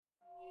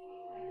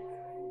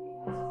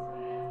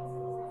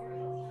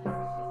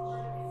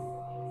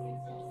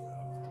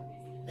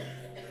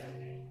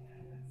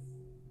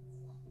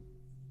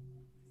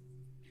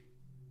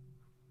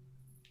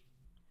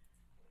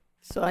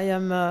So I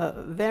am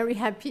very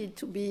happy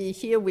to be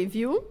here with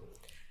you.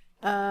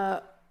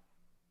 A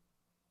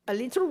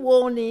little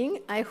warning,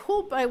 I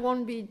hope I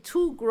won't be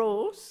too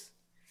gross,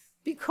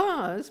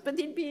 but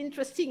it'd be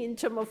interesting in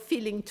terms of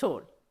feeling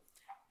tone.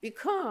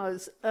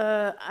 Because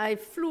I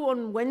flew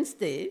on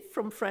Wednesday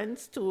from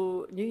France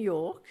to New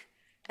York,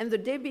 and the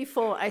day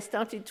before I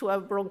started to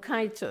have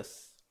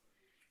bronchitis.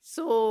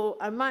 So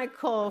I might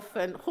cough,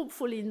 and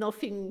hopefully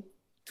nothing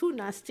too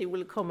nasty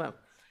will come up.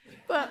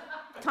 But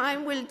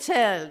time will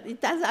tell.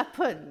 It has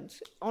happened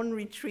on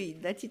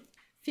retreat that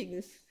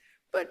things,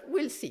 but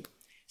we'll see.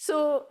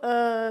 So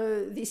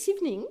this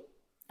evening,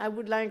 I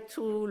would like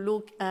to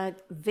look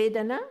at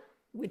vedana,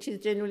 which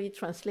is generally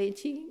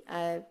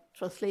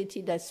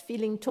translated as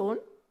feeling tone.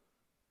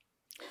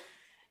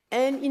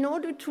 And in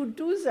order to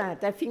do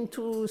that, I think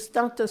to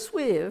start us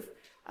with,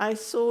 I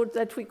thought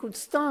that we could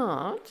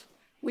start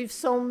with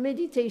some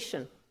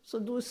meditation. So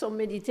do some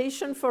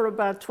meditation for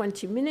about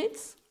 20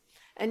 minutes,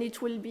 and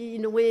it will be,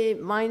 in a way,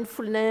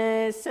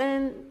 mindfulness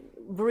and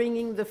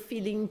bringing the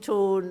feeling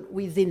tone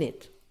within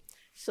it.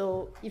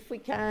 So if we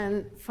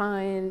can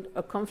find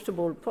a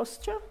comfortable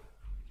posture.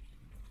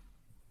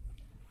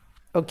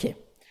 Okay.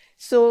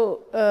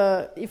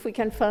 So if we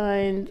can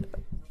find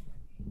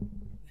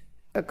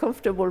a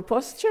comfortable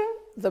posture,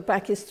 the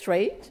back is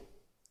straight,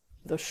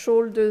 the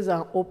shoulders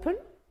are open,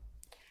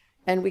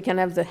 and we can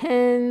have the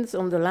hands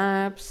on the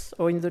laps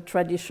or in the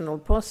traditional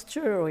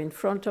posture or in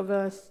front of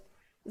us.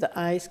 The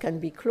eyes can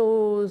be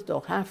closed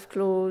or half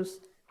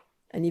closed,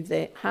 and if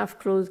they're half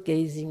closed,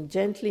 gazing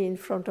gently in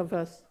front of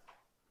us.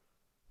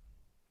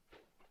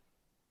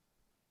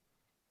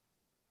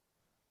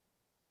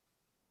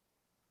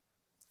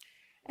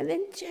 And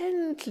then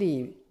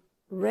gently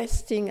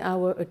resting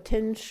our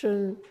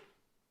attention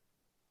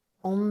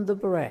on the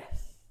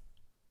breath.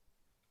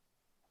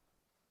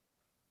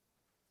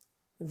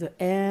 The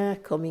air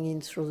coming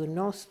in through the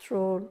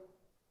nostril,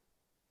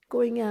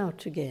 going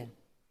out again.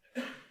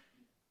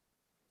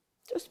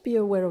 Just be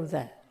aware of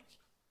that.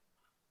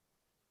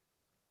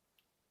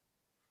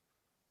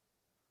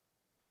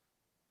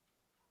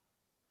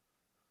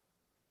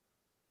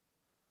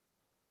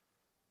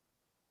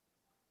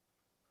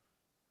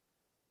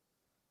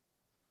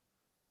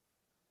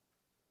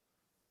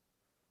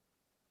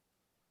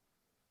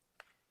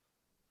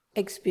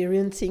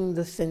 Experiencing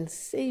the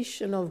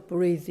sensation of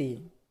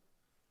breathing.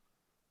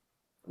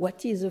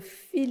 What is the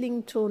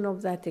feeling tone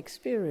of that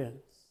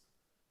experience?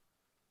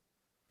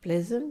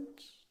 Pleasant,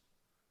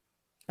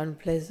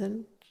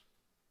 unpleasant,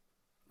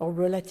 or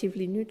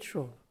relatively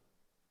neutral?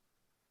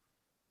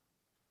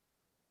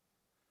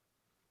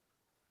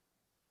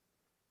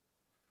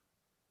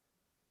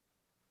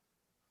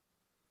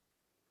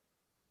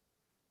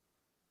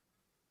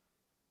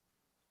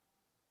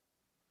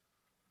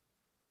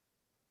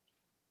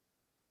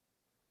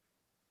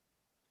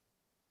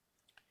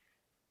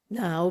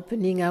 Now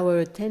opening our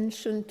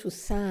attention to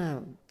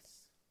sounds,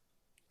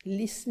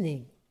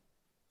 listening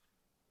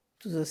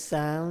to the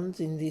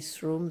sounds in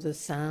this room, the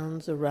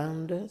sounds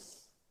around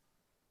us.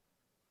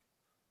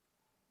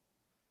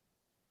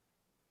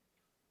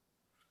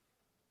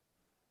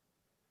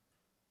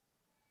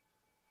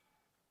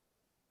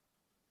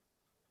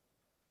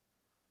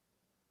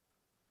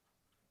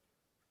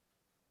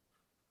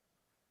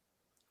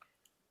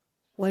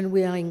 When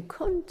we are in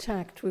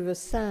contact with a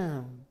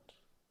sound,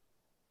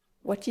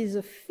 what is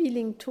the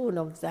feeling tone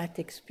of that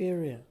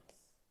experience?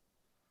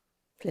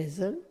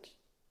 Pleasant,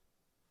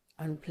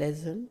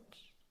 unpleasant,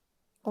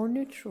 or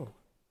neutral?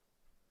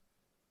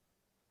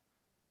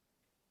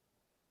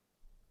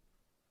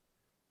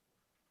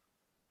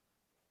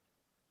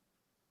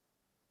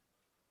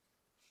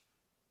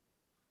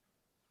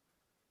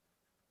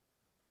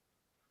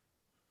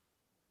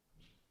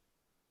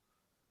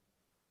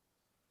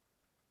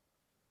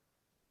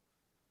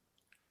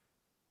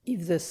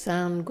 If the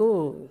sound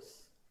goes,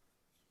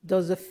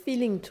 does the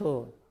feeling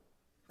tone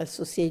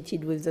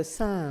associated with the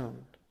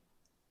sound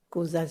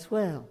goes as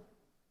well?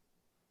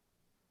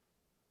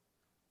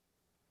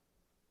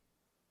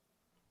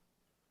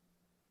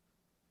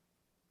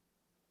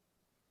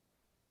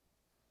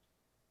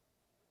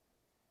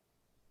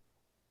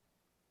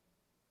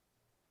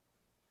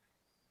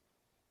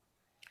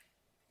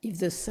 If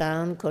the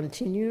sound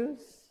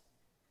continues,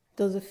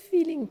 does the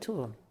feeling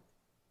tone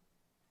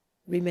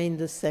remain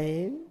the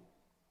same,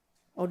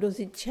 or does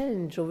it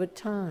change over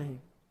time?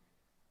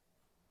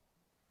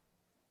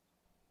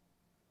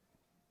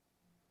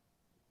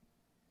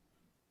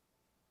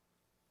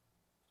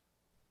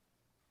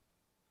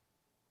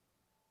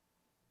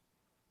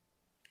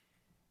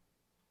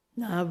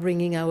 Now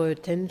bringing our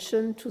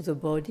attention to the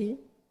body,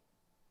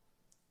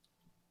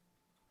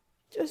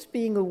 just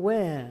being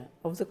aware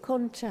of the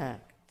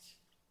contact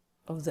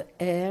of the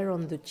air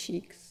on the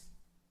cheeks,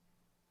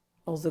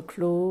 or the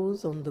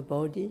clothes on the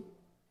body.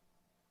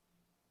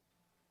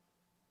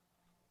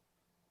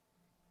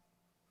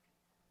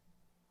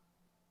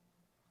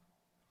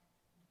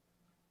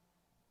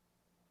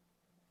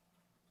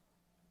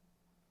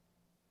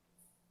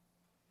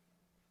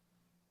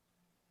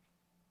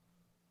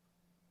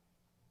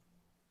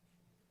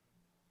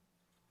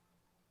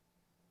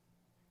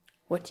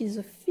 What is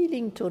the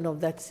feeling tone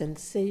of that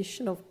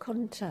sensation of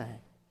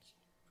contact?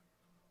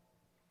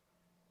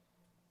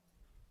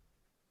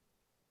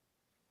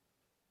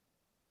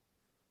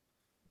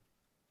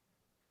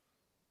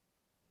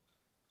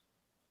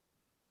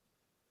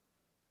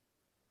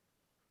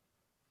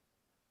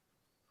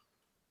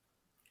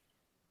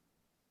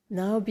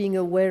 Now being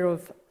aware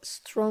of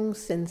strong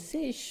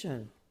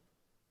sensation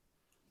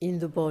in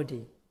the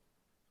body.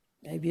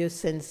 Maybe a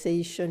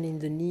sensation in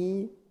the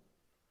knee,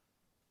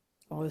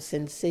 or a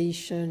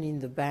sensation in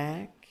the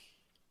back.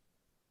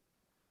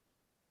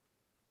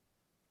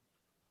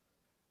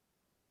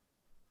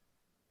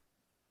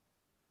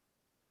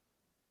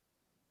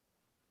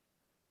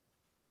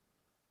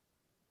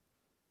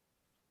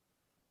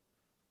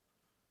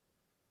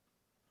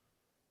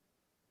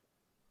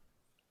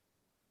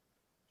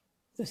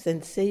 The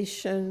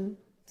sensation,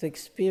 the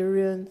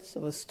experience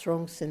of a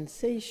strong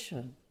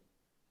sensation.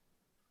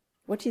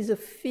 What is the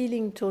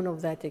feeling tone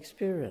of that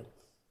experience?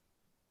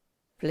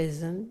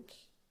 Pleasant,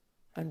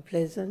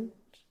 unpleasant,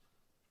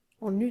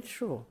 or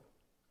neutral?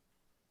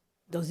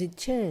 Does it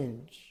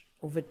change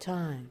over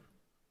time?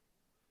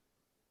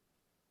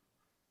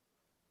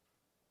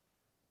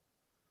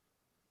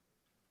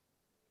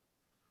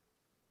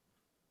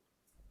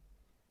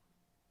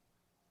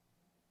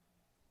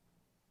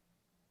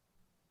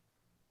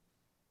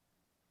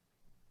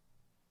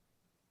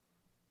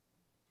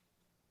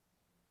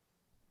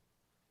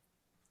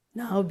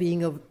 Now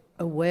being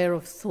aware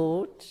of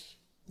thought,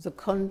 the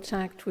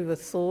contact with a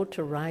thought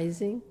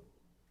arising.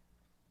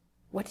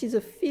 What is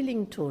the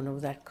feeling tone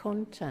of that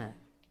contact?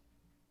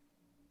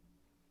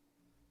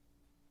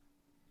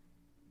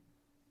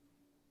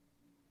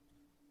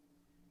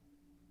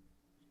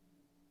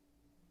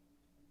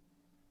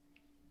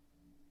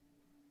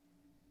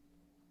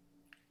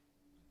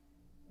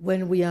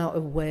 When we are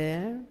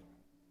aware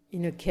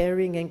in a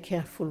caring and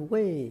careful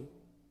way,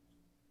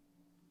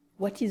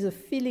 what is the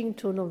feeling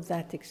tone of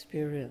that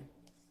experience?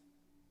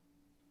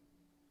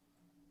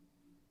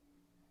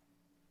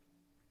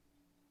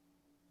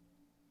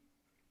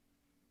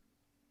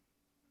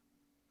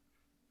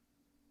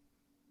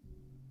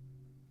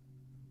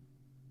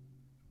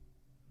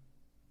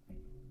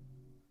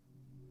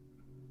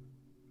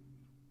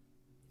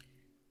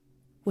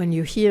 When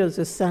you hear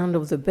the sound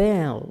of the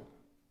bell,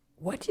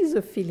 what is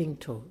the feeling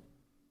tone?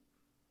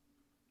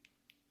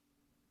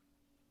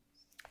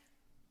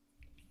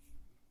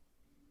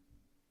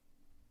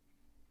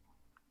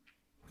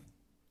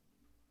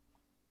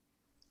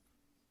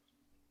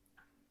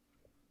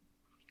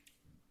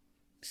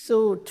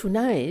 So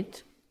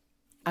tonight,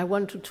 I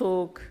want to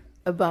talk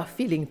about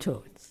feeling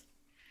tones.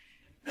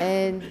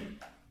 And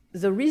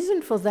the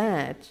reason for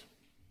that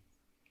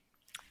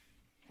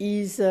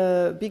is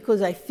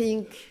because I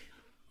think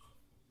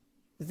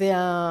they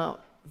are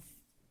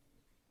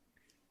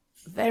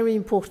very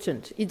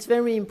important. It's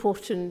very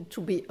important to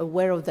be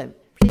aware of them.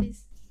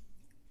 Please.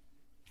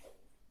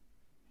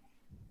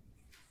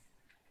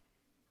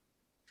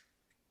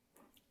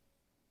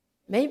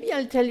 Maybe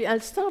I'll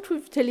start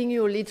with telling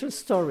you a little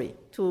story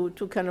to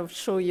kind of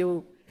show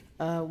you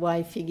why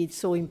I think it's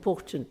so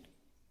important.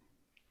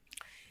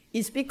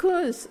 It's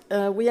because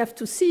we have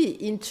to see,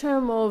 in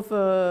terms of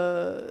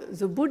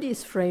the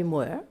Buddhist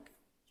framework,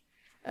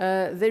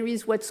 there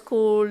is what's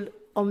called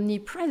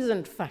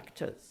omnipresent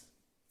factors,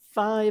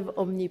 5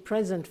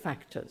 omnipresent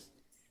factors,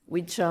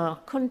 which are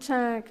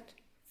contact,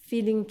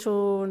 feeling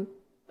tone,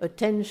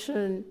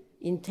 attention,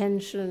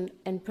 intention,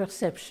 and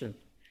perception.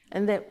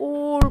 And they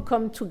all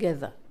come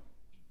together.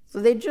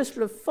 So they're just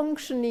the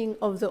functioning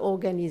of the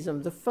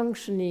organism, the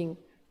functioning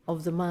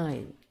of the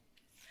mind.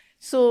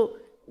 So,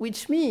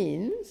 which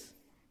means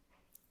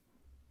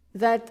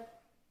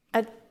that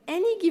at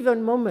any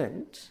given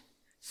moment,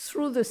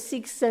 through the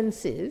 6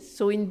 senses,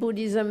 so in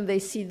Buddhism they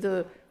see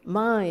the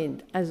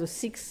mind as a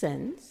 6th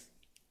sense,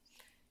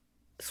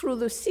 through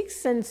the 6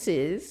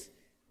 senses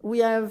we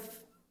have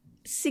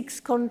 6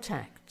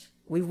 contacts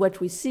with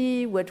what we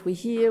see, what we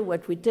hear,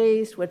 what we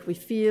taste, what we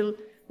feel,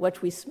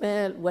 what we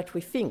smell, what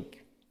we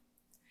think.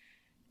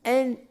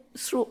 And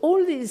through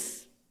all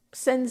these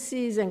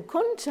senses and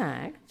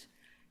contact,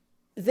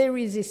 there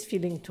is this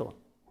feeling tone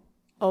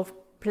of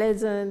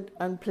pleasant,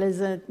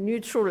 unpleasant,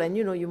 neutral, and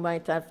you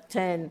might have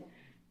 10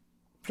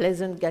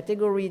 pleasant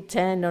category,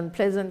 10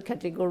 unpleasant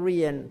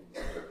category, and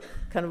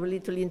kind of a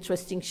little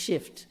interesting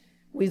shift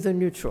with the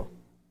neutral.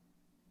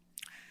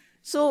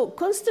 So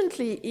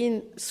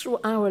constantly through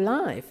our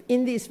life,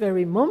 in this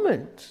very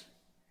moment,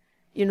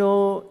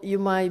 you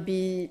might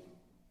be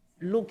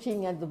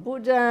looking at the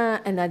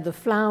Buddha and at the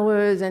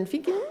flowers and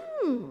thinking,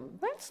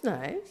 that's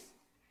nice.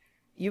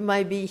 You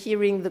might be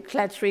hearing the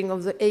clattering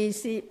of the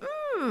AC.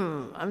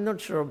 I'm not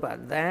sure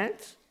about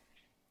that.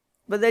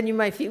 But then you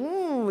might think,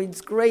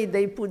 it's great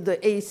they put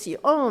the AC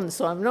on,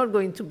 so I'm not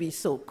going to be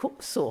so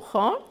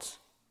hot.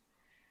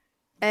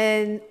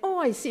 And,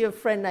 I see a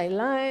friend I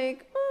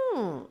like.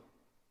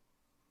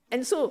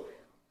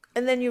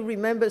 And then you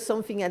remember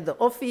something at the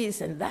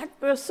office, and that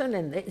person,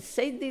 and they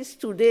said this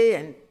today.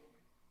 And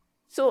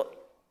so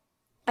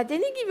at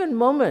any given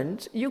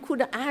moment, you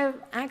could have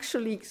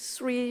actually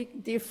 3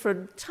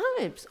 different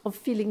types of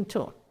feeling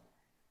tone.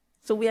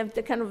 So we have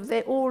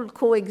they all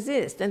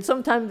coexist, and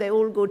sometimes they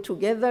all go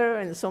together,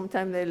 and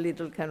sometimes they're a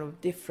little kind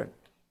of different.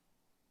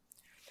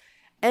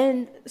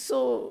 And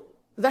so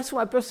that's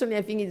why personally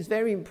I think it's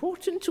very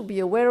important to be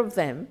aware of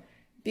them,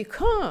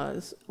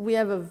 because we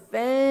have a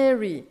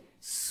very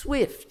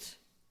swift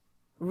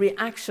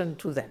reaction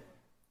to them.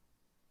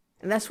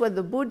 And that's what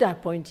the Buddha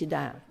pointed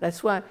out.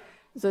 That's why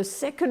the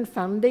second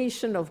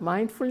foundation of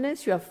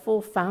mindfulness, you have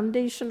 4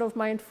 foundations of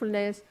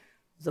mindfulness: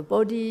 the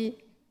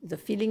body, the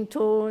feeling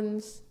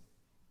tones,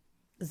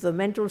 the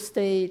mental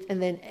state,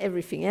 and then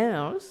everything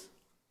else.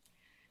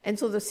 And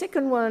so the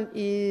second one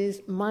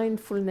is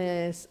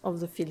mindfulness of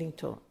the feeling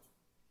tone.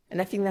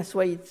 And I think that's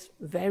why it's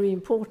very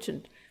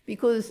important,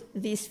 because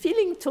these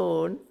feeling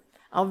tones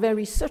are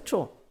very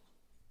subtle.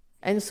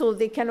 And so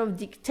they kind of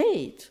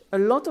dictate a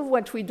lot of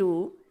what we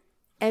do,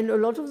 and a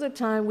lot of the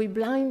time we're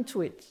blind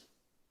to it.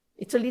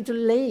 It's a little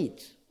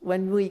late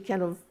when we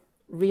kind of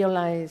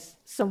realize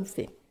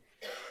something.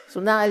 So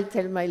now I'll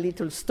tell my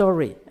little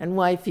story and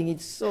why I think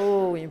it's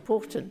so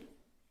important.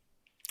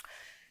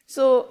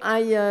 So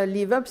I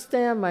live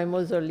upstairs, my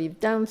mother lives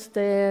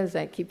downstairs,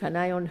 I keep an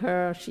eye on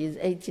her, she's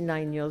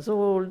 89 years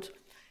old.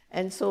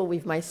 And so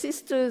with my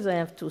sisters, I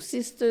have 2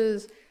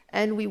 sisters,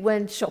 and we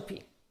went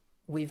shopping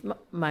with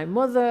my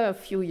mother a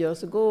few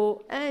years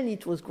ago, and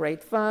it was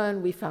great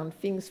fun. We found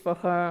things for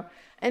her,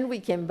 and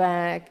we came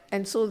back,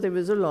 and so there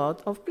was a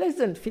lot of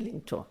pleasant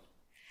feeling tone.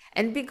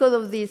 And because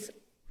of this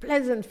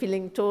pleasant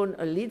feeling tone,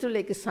 a little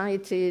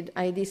excited,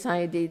 I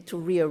decided to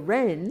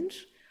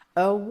rearrange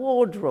a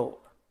wardrobe.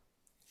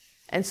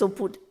 And so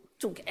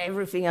took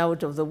everything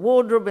out of the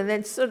wardrobe, and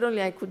then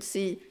suddenly I could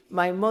see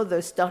my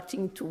mother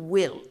starting to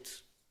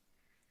wilt.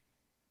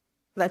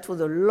 That was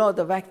a lot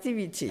of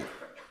activity.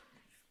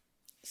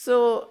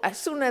 So as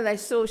soon as I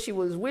saw she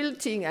was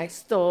wilting, I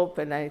stopped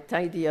and I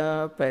tidied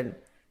up, and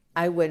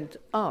I went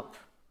up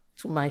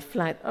to my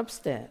flat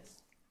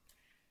upstairs.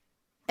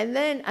 And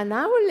then an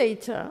hour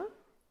later,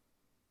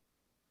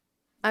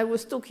 I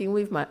was talking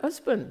with my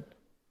husband.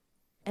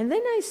 And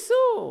then I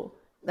saw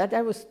that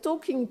I was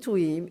talking to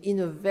him in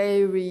a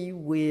very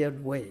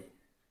weird way,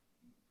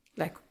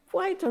 like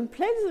quite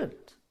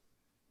unpleasant.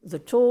 The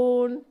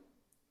tone,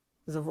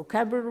 the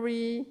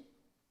vocabulary.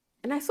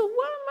 And I thought,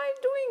 why am I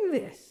doing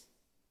this?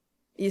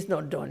 He's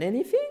not done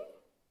anything.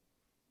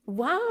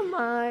 Why am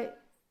I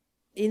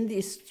in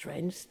this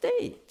strange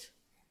state?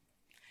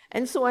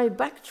 And so I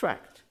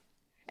backtracked.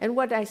 And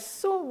what I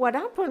saw, what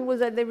happened was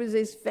that there was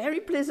this very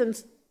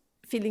pleasant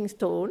feeling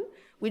tone,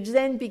 which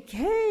then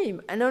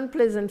became an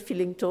unpleasant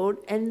feeling tone,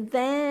 and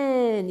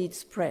then it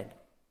spread.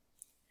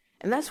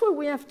 And that's what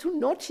we have to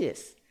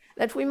notice,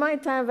 that we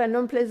might have an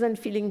unpleasant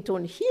feeling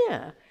tone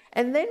here,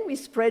 and then we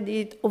spread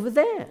it over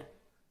there.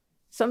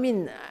 So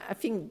I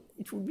think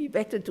it would be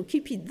better to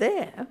keep it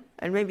there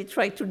and maybe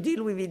try to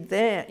deal with it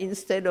there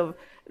instead of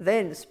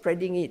then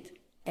spreading it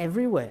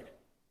everywhere.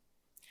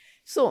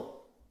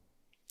 So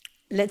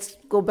let's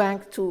go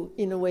back to,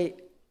 in a way,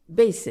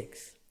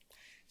 basics.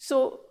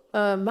 So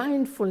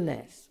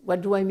mindfulness,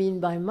 what do I mean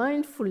by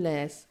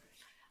mindfulness?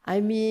 I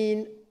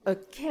mean a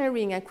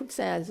caring, I could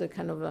say as a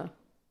kind of a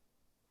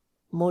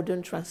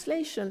modern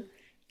translation,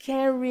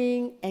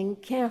 caring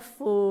and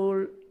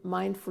careful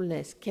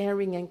mindfulness,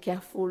 caring and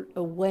careful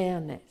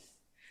awareness.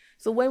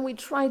 So when we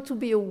try to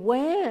be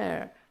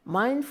aware,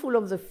 mindful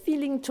of the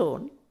feeling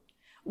tone,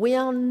 we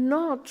are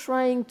not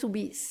trying to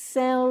be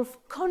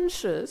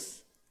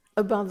self-conscious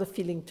about the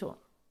feeling tone.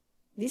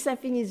 This, I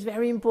think, is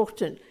very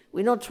important.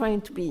 We're not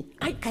trying to be,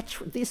 I catch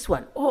this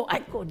one, oh, I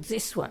got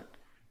this one.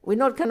 We're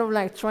not kind of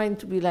like trying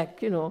to be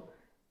like,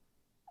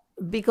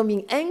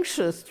 becoming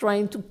anxious,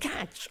 trying to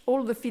catch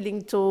all the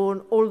feeling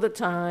tone all the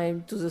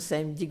time to the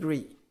same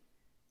degree.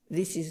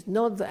 This is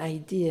not the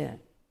idea.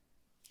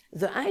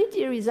 The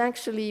idea is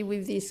actually,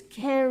 with this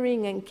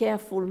caring and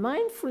careful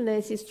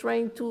mindfulness, is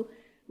trying to,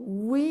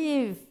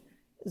 with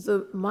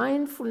the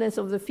mindfulness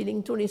of the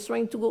feeling tone, is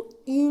trying to go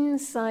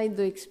inside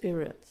the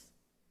experience.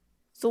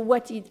 So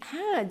what it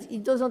adds,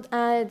 it doesn't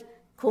add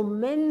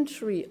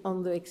commentary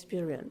on the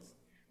experience,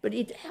 but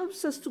it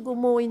helps us to go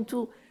more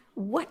into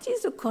what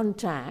is the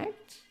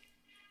contact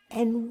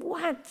and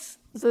what's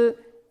the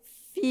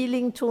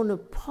feeling tone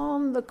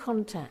upon the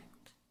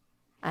contact.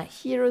 I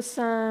hear a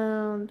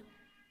sound.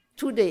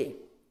 Today,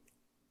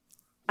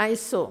 I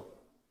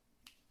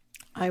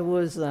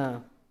was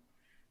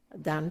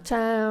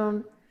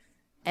downtown,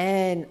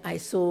 and I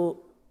saw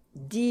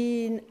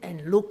Dean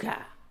and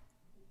Luca.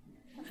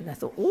 And I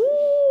thought, ooh,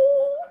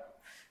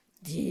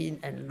 Dean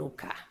and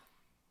Luca.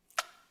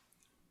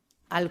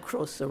 I'll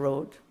cross the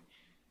road.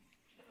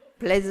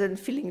 Pleasant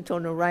feeling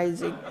tone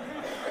arising.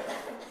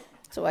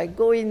 So I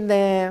go in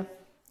there,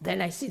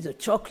 then I see the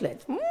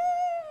chocolate.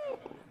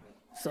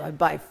 So I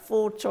buy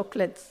 4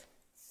 chocolates.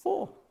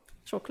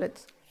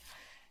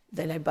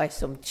 Then I buy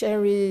some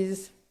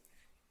cherries.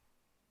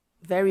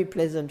 Very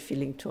pleasant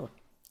feeling tone.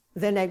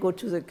 Then I go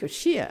to the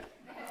cashier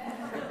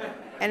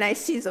and I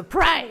see the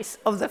price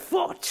of the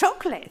 4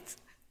 chocolates.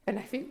 And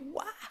I think,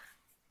 wow,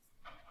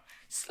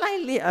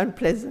 slightly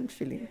unpleasant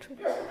feeling tone.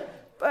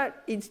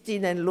 But it's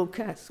Dean and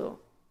Luca, so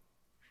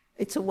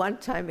it's a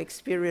one-time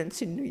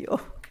experience in New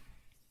York.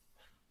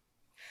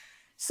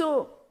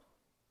 So,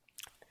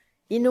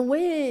 in a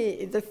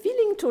way, the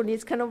feeling tone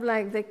is kind of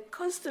like they're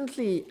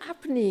constantly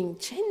happening,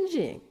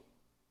 changing.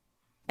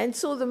 And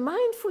so the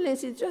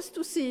mindfulness is just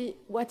to see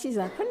what is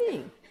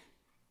happening.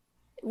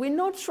 We're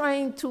not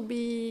trying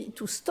to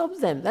stop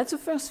them. That's the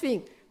first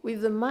thing.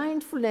 With the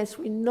mindfulness,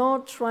 we're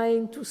not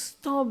trying to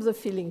stop the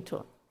feeling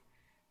tone.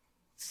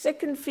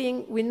 Second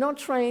thing, we're not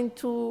trying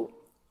to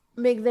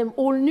make them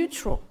all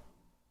neutral.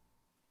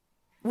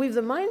 With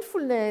the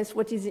mindfulness,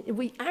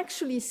 we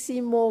actually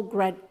see more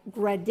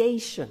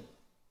gradation.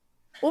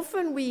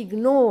 Often we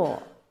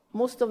ignore,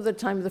 most of the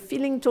time, the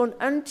feeling tone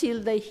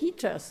until they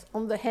hit us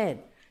on the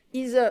head,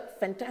 either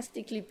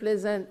fantastically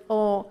pleasant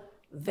or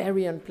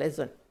very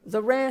unpleasant.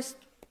 The rest,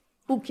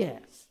 who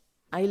cares?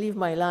 I live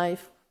my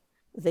life,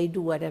 they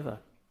do whatever.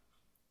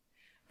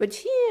 But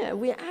here,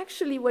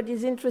 what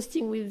is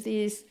interesting with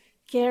this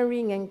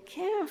caring and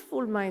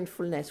careful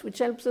mindfulness, which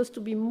helps us to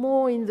be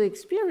more in the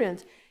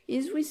experience,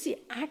 is we see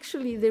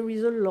actually there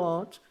is a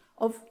lot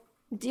of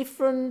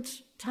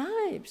different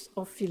types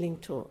of feeling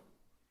tone.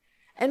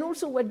 And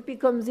also what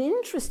becomes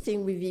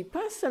interesting with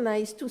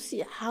Vipassana is to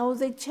see how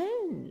they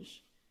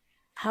change,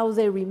 how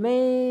they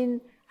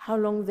remain, how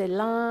long they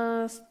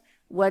last,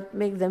 what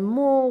makes them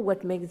more,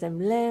 what makes them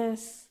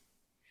less.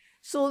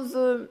 So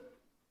the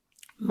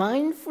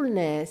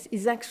mindfulness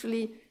is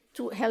actually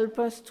to help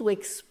us to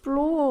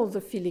explore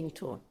the feeling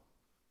tone.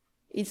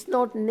 It's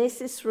not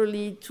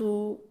necessarily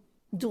to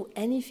do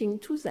anything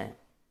to them,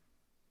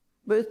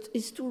 but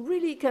it's to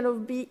really kind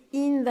of be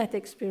in that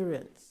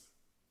experience,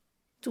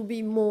 to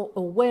be more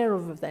aware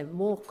of them,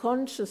 more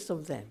conscious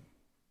of them.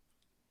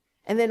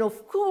 And then,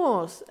 of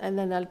course, and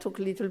then I'll talk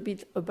a little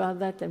bit about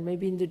that and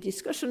maybe in the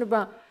discussion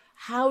about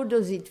how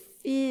does it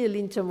feel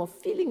in terms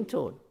of feeling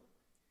tone,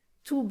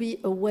 to be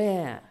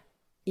aware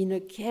in a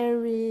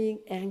caring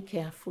and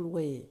careful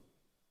way.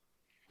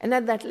 And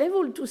at that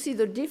level, to see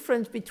the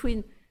difference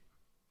between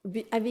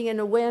having an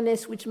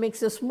awareness which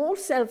makes us more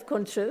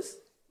self-conscious,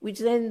 which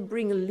then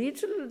brings a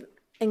little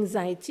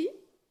anxiety,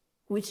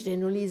 which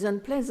generally is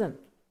unpleasant.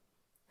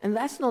 And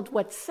that's not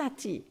what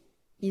sati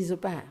is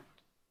about.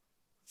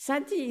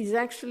 Sati is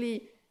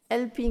actually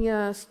helping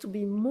us to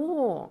be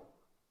more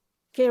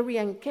caring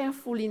and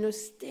careful in a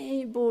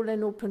stable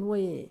and open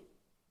way.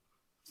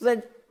 So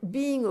that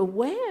being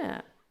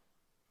aware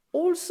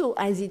also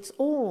has its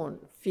own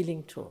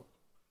feeling tone.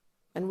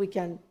 And we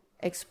can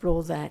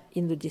explore that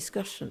in the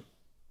discussion.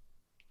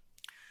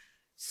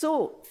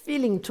 So,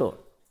 feeling tone.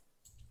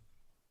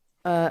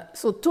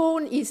 So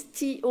tone is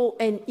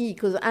T-O-N-E,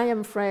 because I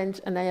am French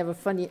and I have a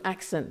funny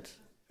accent.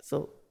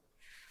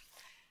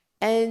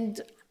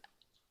 And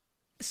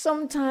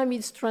sometimes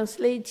it's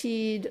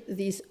translated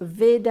this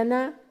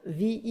vedana,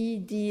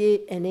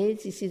 V-E-D-A-N-A.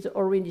 This is the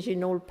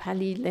original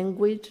Pali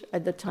language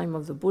at the time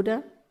of the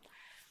Buddha.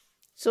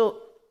 So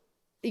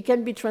it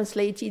can be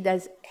translated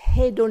as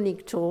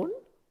hedonic tone,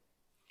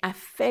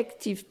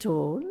 affective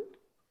tone.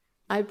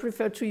 I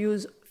prefer to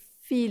use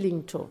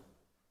feeling tone.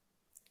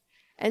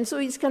 And so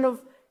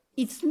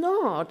it's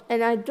not,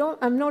 and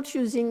I'm not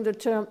using the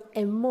term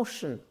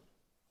emotion,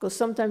 because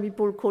sometimes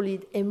people call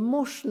it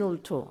emotional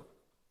tone.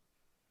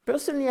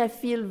 Personally, I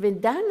feel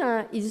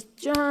vedana is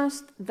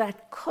just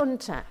that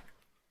contact,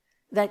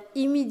 that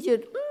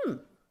immediate,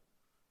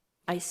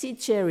 I see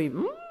cherry,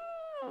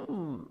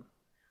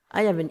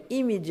 I have an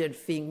immediate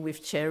thing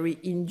with cherry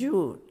in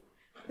June.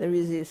 There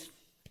is this,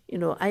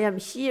 I am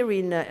here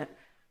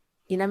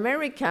in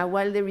America,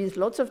 while there is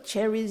lots of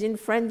cherries in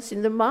France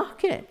in the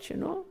market,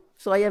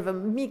 So I have a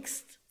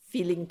mixed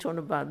feeling tone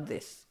about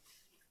this.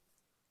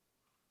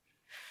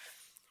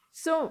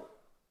 So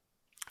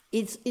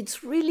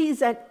it's really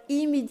that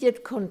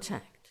immediate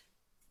contact.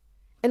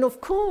 And of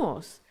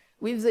course,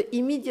 with the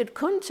immediate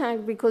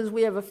contact, because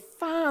we have a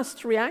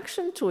fast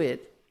reaction to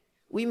it,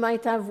 we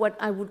might have what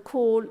I would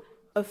call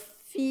a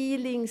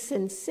feeling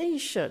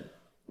sensation,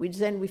 which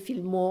then we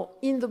feel more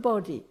in the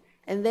body.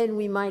 And then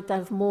we might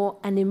have more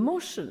an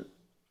emotion.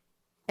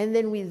 And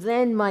then we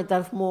might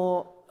have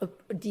more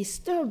a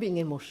disturbing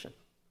emotion.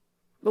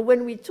 But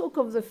when we talk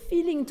of the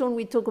feeling tone,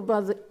 we talk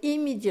about the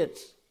immediate.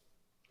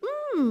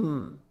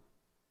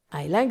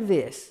 I like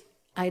this.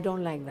 I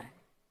don't like that.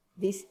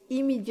 This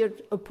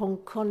immediate upon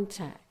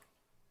contact.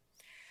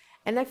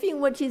 And I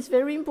think what is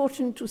very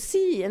important to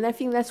see, and I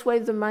think that's why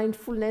the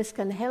mindfulness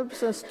can help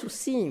us to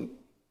see,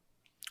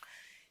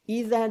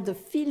 is that the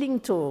feeling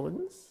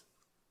tones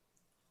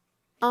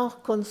are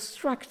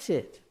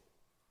constructed.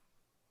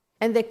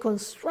 And they're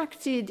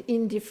constructed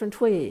in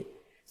different ways.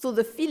 So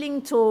the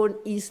feeling tone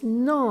is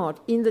not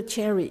in the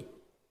cherry.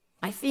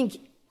 I think,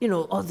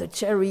 the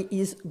cherry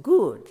is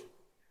good.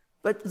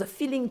 But the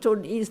feeling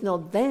tone is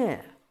not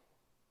there.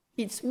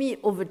 It's me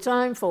over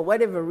time, for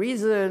whatever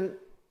reason,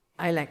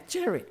 I like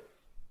cherry.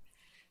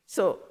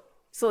 So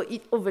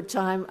over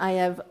time, I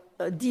have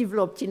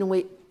developed, in a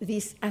way,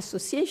 this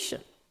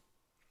association.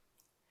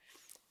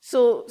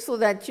 So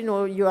that,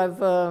 you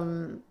have,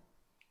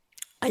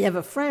 I have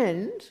a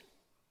friend,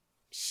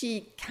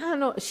 she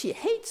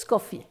hates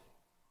coffee.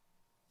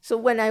 So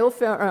when I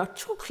offer her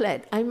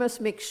chocolate, I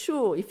must make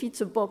sure if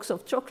it's a box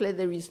of chocolate,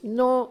 there is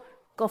no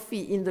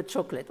coffee in the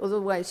chocolate.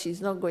 Otherwise,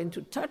 she's not going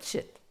to touch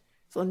it.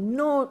 So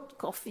no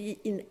coffee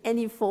in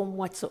any form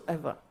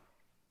whatsoever.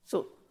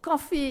 So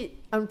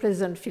coffee,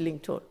 unpleasant feeling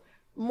tone.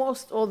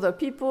 Most other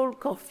people,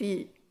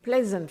 coffee,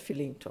 pleasant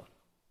feeling tone.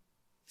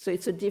 So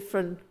it's a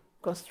different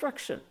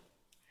construction.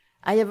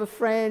 I have a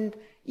friend,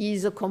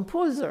 he's a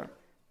composer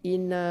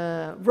in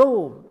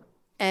Rome,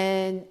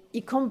 and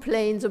he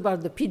complains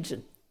about the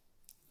pigeon.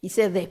 He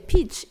said their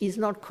pitch is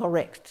not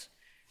correct.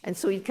 And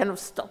so it kind of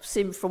stops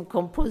him from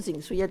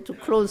composing. So he had to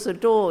close the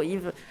door,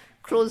 even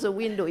close the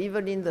window,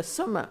 even in the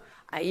summer.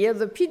 I hear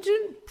the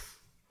pigeon,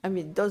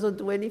 it doesn't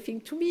do anything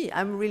to me.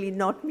 I'm really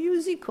not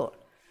musical.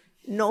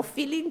 No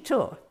feeling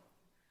tone.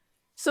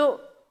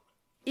 So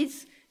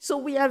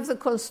we have the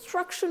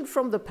construction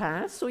from the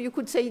past, so you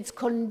could say it's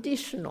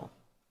conditional.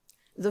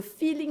 The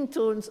feeling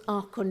tones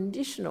are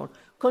conditional,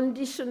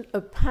 conditioned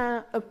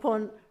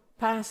upon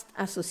past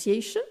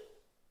association,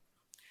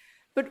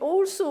 but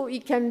also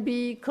it can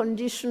be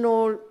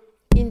conditional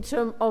in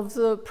terms of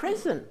the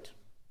present.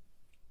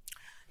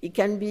 It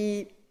can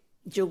be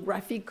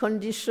geographic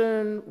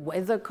condition,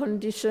 weather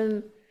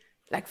condition.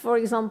 Like, for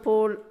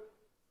example,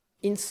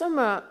 in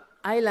summer,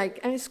 I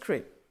like ice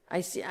cream.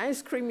 I see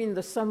ice cream in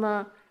the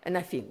summer, and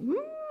I think,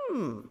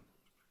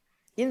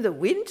 In the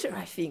winter,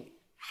 I think,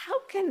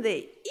 how can they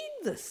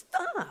eat the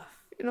stuff?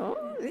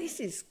 This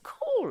is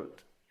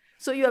cold.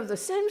 So you have the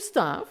same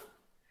stuff,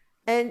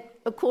 and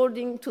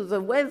according to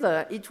the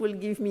weather, it will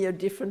give me a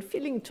different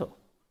feeling tone.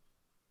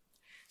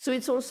 So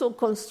it's also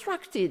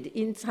constructed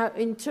in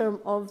terms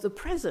of the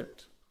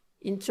present,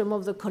 in terms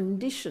of the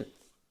conditions.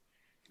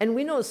 And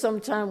we know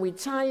sometimes we're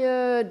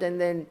tired,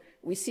 and then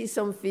we see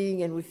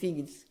something and we think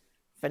it's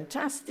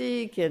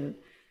fantastic, and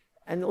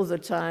other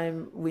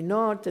time we're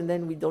not, and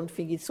then we don't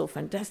think it's so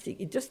fantastic.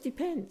 It just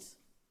depends.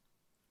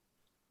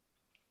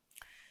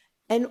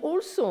 And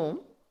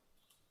also,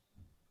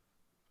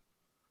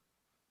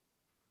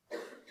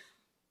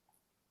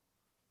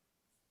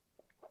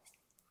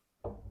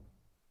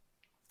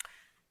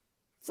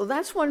 so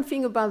that's one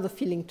thing about the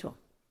feeling tone.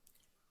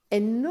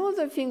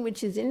 Another thing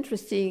which is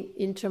interesting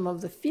in terms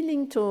of the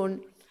feeling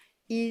tone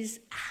is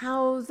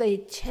how they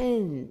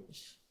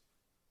change.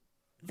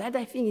 That,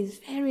 I think, is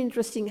very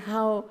interesting.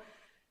 How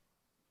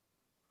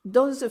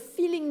does the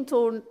feeling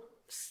tone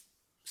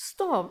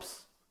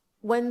stops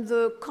when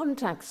the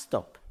contact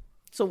stops?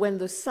 So when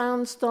the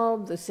sound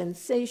stops, the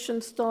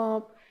sensation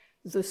stops,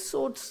 the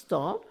thought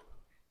stops,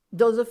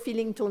 does the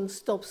feeling tone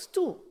stops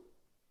too?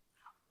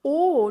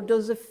 Or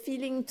does the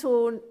feeling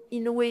tone,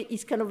 in a way,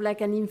 is kind of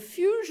like an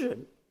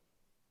infusion,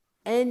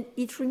 and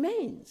it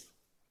remains?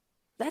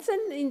 That's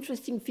an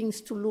interesting thing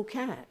to look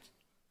at.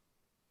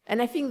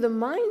 And I think the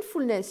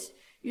mindfulness,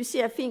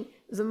 I think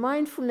the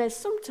mindfulness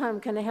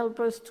sometimes can help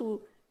us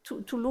to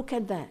look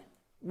at that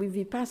with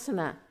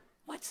Vipassana.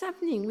 What's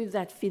happening with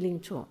that feeling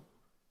tone?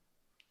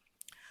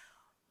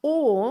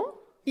 Or,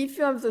 if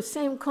you have the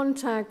same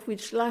contact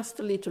which lasts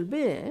a little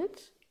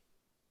bit,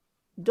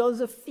 does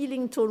the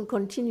feeling tone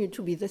continue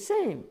to be the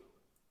same?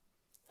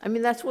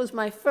 That was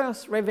my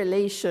first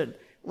revelation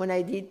when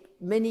I did,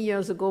 many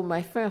years ago,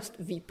 my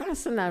first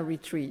Vipassana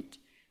retreat.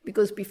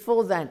 Because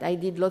before that, I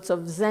did lots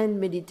of Zen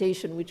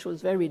meditation, which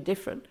was very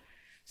different.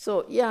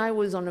 So, I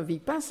was on a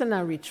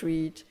Vipassana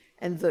retreat,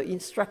 and the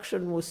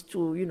instruction was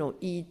to,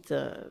 eat,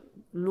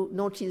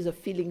 notice the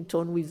feeling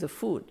tone with the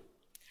food.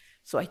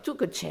 So I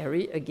took a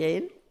cherry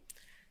again,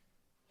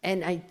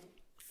 and I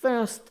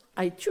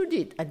chewed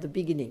it at the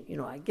beginning.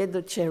 I get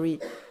the cherry,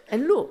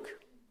 and look,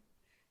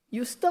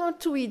 you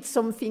start to eat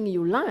something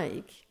you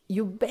like,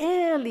 you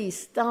barely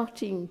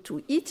starting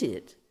to eat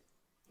it,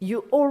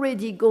 you're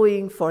already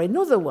going for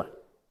another one.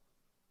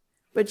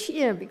 But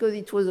here, because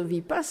it was a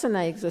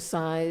Vipassana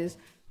exercise,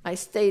 I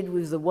stayed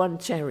with the one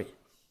cherry.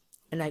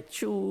 And I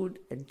chewed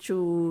and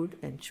chewed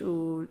and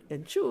chewed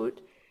and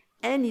chewed,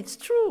 and it's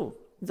true,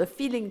 the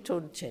feeling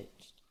tone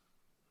changed.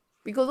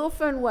 Because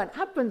often what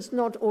happens,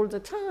 not all the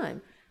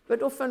time,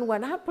 but often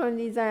what happens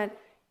is that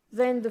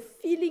then the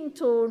feeling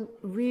tone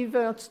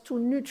reverts to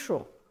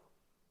neutral.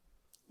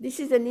 This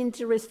is an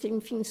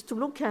interesting thing to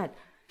look at.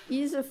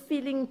 Is the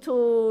feeling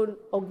tone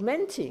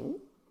augmenting,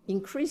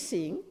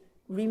 increasing,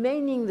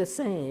 remaining the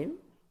same,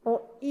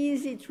 or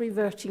is it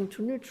reverting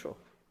to neutral?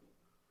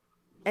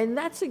 And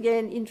that's,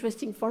 again,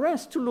 interesting for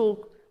us to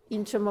look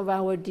in terms of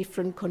our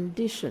different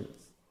conditions.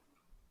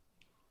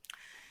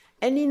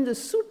 And in the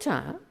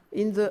sutta,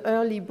 in the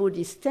early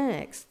Buddhist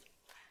text,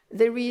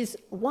 there is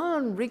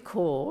one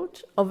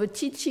record of a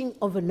teaching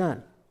of a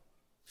nun.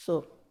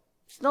 So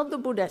it's not the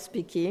Buddha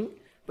speaking,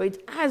 but it's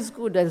as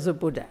good as the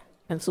Buddha.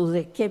 And so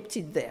they kept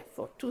it there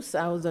for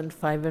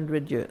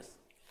 2,500 years.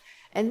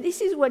 And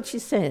this is what she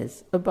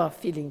says about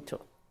feeling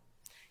tone.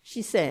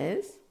 She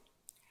says,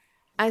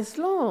 as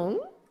long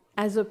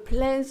as a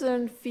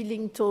pleasant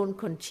feeling tone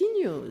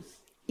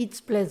continues,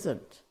 it's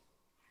pleasant.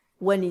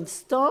 When it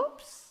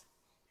stops,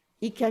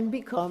 it can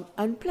become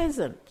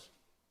unpleasant.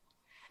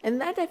 And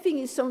that, I think,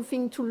 is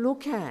something to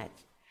look at.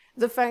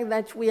 The fact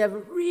that we have a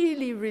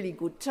really, really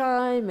good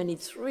time, and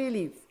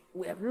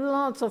we have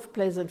lots of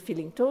pleasant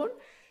feeling tone,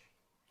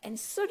 and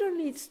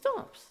suddenly it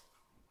stops.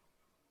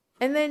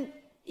 And then,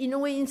 in a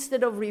way,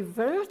 instead of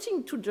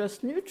reverting to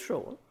just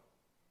neutral,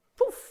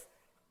 poof,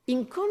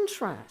 in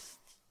contrast,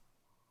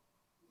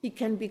 it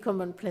can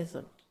become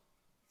unpleasant.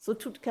 So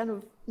to kind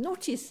of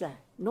notice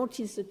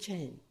the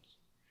change.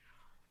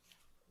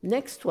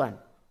 Next one.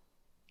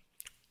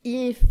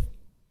 If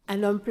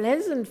an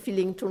unpleasant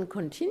feeling tone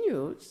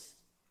continues,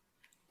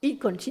 it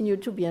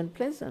continues to be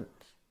unpleasant.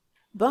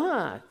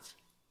 But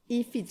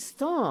if it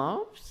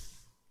stops,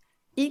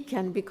 it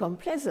can become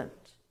pleasant.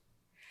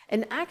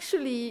 And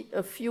actually,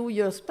 a few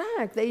years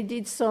back, they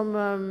did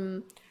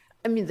some,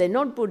 they're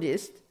not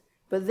Buddhist,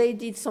 but they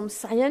did some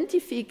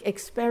scientific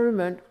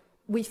experiment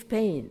with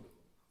pain.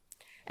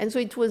 And so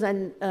it was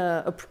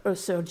a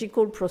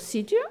surgical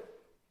procedure,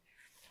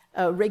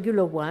 a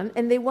regular one,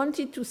 and they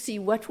wanted to see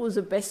what was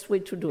the best way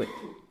to do it.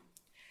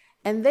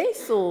 And they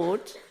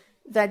thought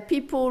that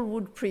people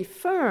would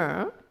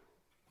prefer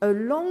a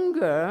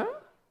longer,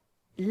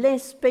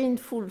 less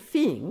painful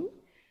thing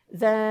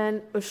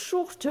than a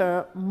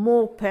shorter,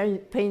 more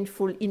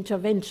painful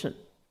intervention.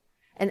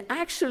 And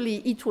actually,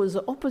 it was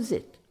the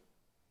opposite.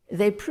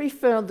 They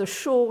preferred the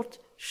short,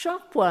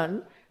 sharp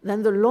one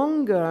than the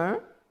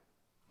longer,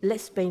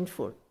 less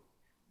painful.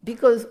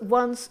 Because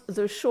once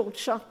the short,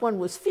 sharp one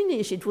was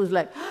finished, it was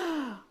like,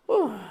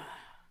 oh,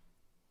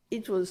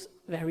 it was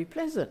very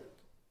pleasant,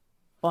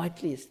 or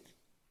at least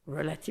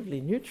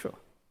relatively neutral.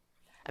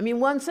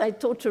 Once I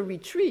taught a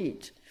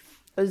retreat,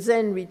 a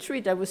Zen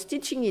retreat, I was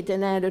teaching it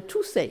and I had a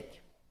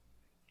toothache.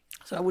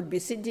 So I would be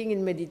sitting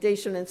in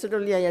meditation and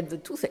suddenly I had the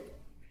toothache.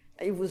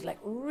 It was like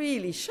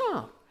really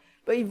sharp,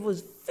 but it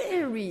was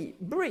very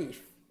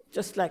brief,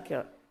 just like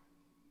a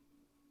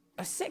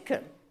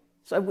second.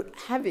 So I would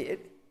have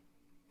it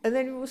and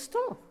then it would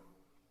stop.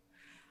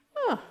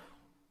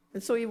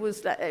 And so it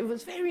was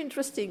very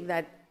interesting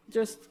that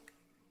just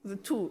the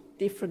two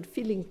different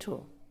feeling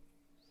tones.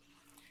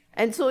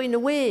 And so in a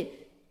way,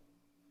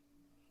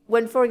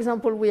 when, for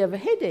example, we have a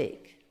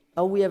headache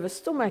or we have a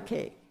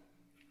stomachache,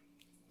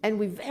 and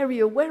we're very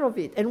aware of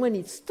it, and when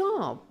it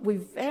stops, we're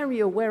very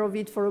aware of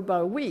it for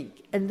about a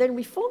week, and then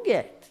we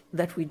forget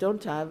that we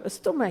don't have a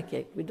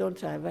stomachache, we don't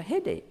have a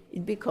headache.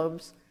 It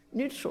becomes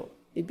neutral,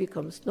 it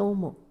becomes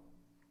normal.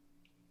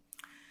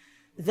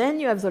 Then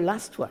you have the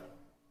last one.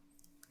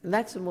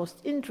 That's the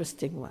most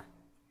interesting one.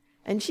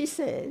 And she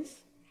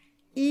says,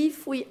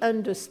 if we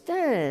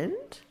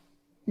understand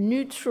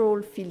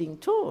neutral feeling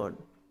tone,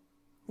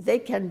 they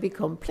can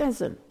become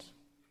pleasant.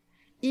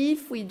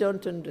 If we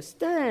don't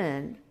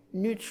understand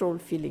neutral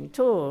feeling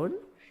tone,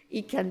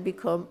 it can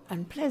become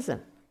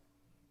unpleasant.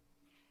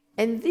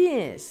 And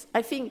this,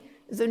 I think,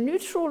 the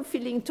neutral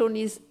feeling tone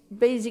is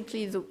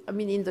basically,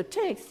 in the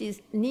text,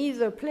 is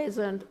neither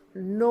pleasant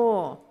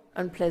nor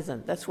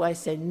unpleasant. That's why I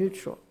say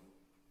neutral.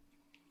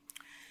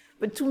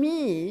 But to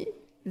me,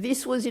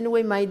 this was in a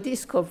way my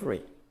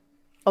discovery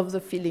of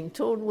the feeling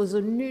tone was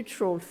a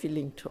neutral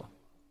feeling tone.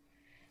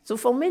 So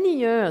for many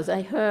years,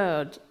 I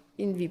heard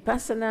in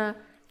Vipassana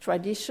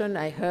tradition,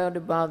 I heard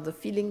about the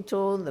feeling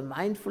tone, the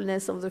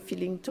mindfulness of the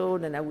feeling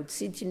tone, and I would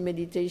sit in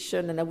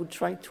meditation and I would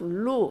try to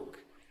look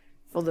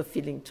for the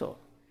feeling tone.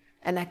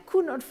 And I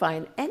could not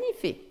find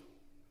anything.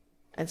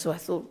 And so I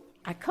thought,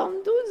 I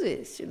can't do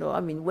this,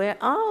 where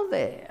are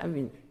they?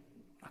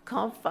 I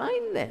can't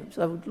find them.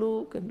 So I would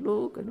look and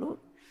look and look,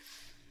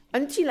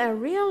 until I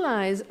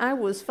realized I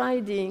was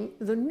finding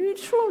the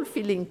neutral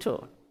feeling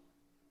tone.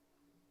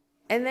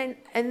 And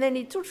then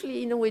it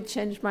totally, in a way,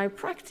 changed my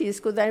practice,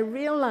 because I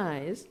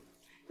realized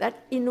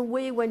that, in a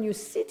way, when you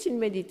sit in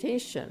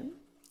meditation,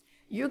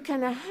 you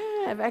can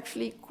have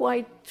actually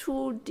quite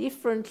two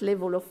different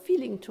levels of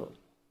feeling tone.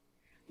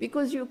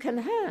 Because you can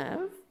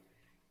have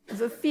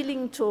the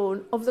feeling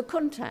tone of the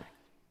contact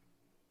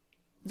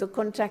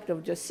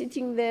of just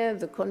sitting there,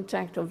 the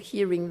contact of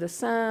hearing the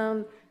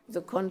sound,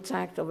 the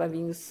contact of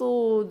having a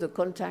thought, the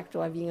contact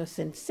of having a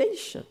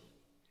sensation.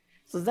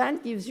 So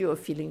that gives you a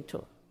feeling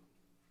tone.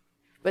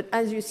 But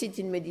as you sit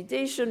in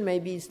meditation,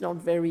 maybe it's not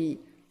very,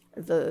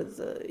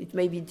 it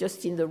may be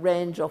just in the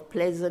range of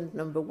pleasant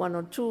number 1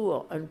 or 2,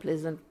 or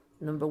unpleasant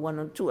number 1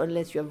 or 2,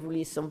 unless you have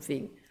really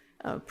something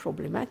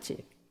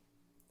problematic.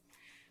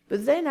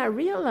 But then I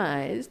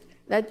realized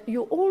that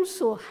you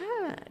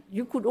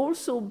could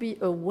also be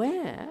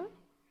aware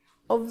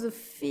of the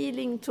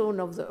feeling tone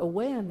of the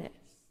awareness.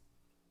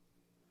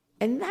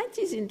 And that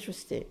is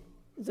interesting.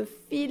 The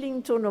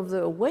feeling tone of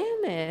the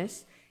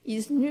awareness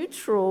is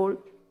neutral,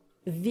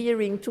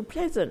 veering to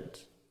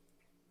pleasant,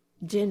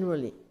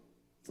 generally.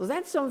 So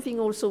that's something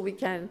also we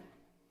can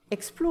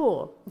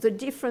explore, the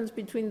difference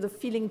between the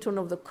feeling tone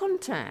of the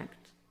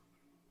contact,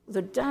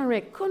 the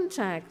direct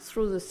contact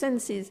through the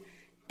senses,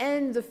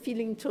 and the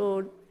feeling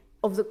tone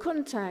of the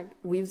contact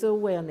with the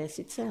awareness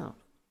itself.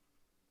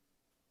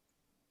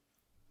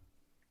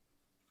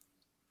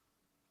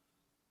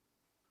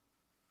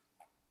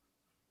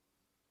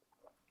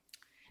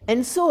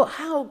 And so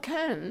how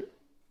can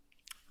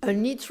a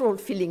neutral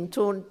feeling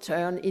tone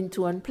turn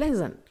into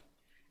unpleasant?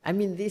 I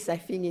mean, this, I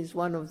think, is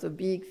one of the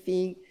big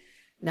things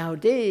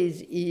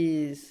nowadays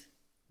is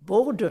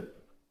boredom.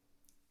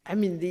 I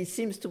mean, this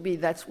seems to be,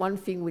 that's one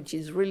thing which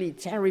is really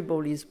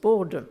terrible, is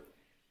boredom.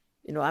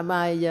 You know,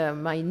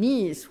 my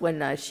niece,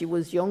 when she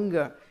was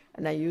younger,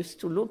 and I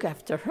used to look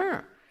after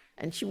her,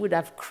 and she would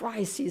have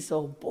crises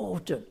of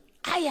boredom.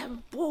 I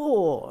am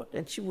bored.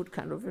 And she would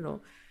kind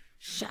of,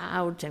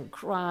 shout and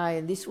cry,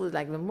 and this was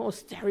like the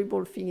most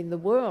terrible thing in the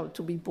world,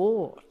 to be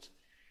bored.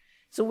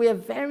 So we are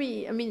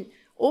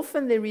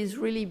often there is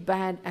really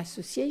bad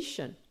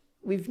association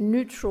with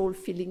neutral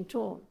feeling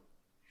tone.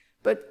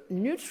 But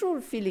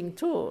neutral feeling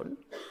tone,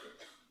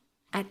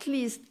 at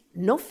least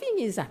nothing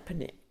is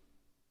happening.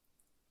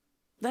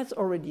 That's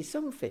already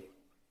something.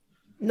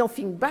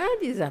 Nothing bad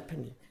is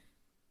happening.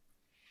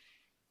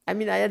 I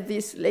mean, I had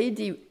this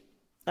lady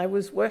I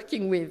was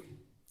working with,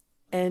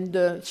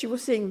 and she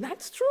was saying,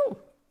 that's true.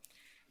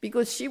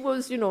 Because she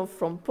was,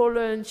 from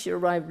Poland, she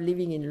arrived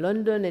living in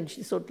London, and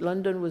she thought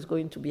London was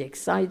going to be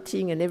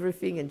exciting and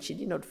everything, and she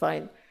did not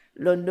find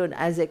London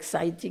as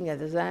exciting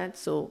as that.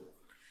 So,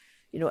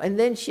 and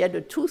then she had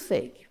a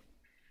toothache.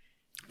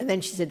 And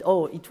then she said,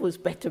 oh, it was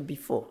better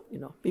before,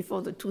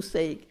 before the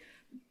toothache.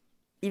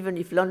 Even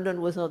if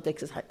London was not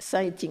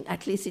exciting,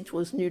 at least it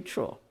was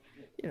neutral,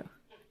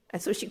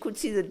 And so she could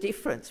see the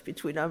difference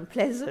between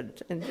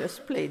unpleasant and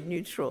just plain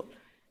neutral.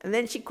 And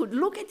then she could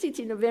look at it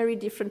in a very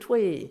different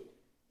way.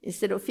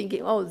 Instead of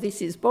thinking, oh, this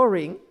is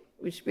boring,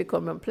 which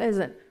become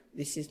unpleasant,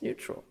 this is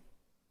neutral.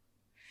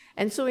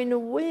 And so in a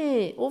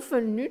way,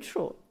 often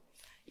neutral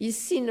is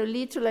seen a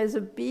little as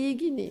a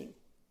beginning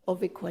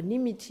of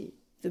equanimity,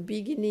 the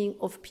beginning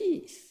of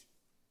peace.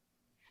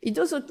 It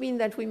doesn't mean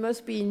that we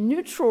must be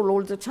neutral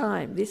all the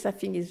time. This, I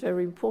think, is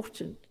very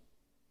important.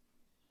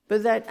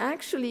 But that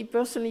actually,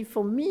 personally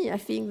for me, I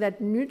think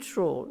that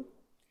neutral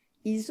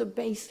is a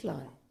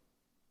baseline.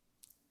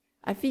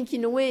 I think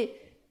in a way,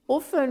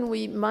 often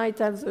we might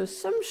have the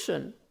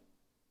assumption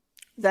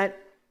that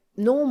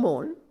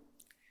normal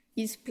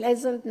is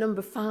pleasant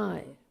number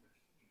 5.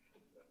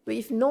 But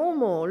if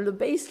normal, the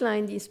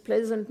baseline is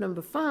pleasant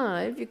number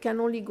 5, you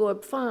can only go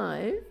up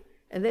 5,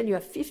 and then you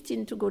have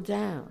 15 to go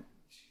down.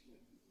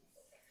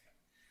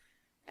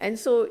 And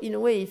so, in a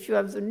way, if you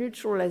have the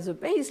neutral as a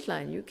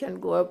baseline, you can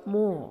go up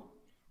more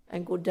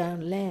and go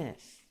down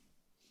less.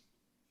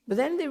 But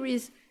then there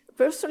is,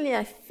 personally,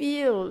 I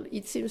feel,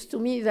 it seems to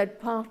me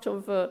that part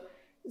of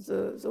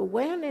the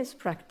awareness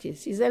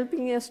practice is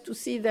helping us to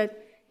see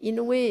that, in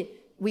a way,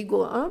 we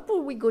go up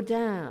or we go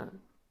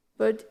down.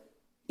 But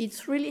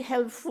it's really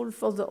helpful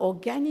for the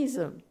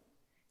organism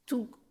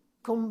to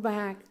come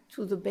back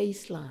to the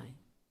baseline,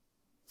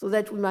 so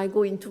that we might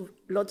go into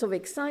lots of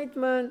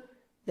excitement,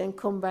 then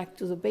come back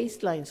to the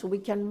baseline, so we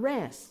can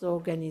rest the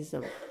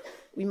organism.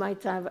 We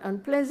might have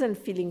unpleasant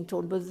feeling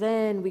tone, but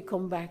then we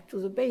come back to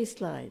the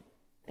baseline,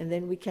 and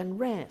then we can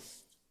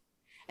rest.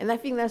 And I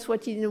think that's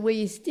what, in a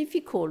way, is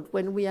difficult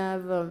when we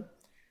have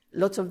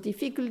lots of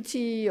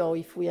difficulty, or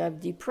if we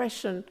have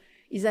depression,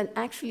 is that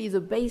actually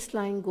the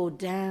baseline go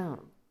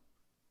down.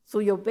 So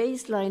your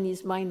baseline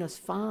is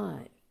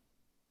 -5.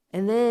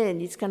 And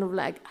then it's kind of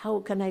like, how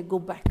can I go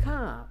back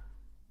up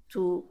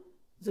to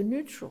the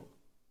neutral?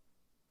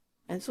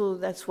 And so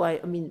that's why,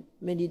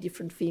 many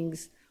different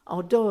things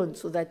are done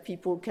so that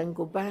people can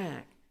go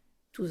back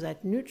to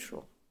that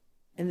neutral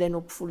and then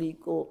hopefully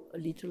go a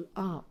little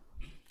up.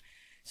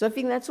 So I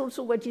think that's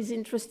also what is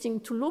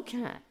interesting to look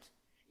at,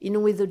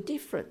 with the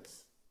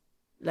difference,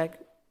 like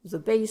the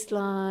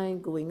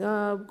baseline, going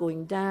up,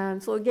 going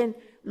down. So again,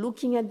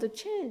 looking at the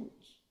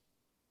change.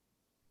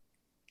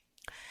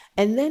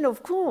 And then,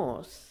 of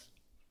course,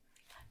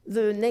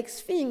 the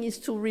next thing is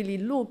to really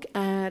look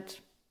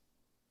at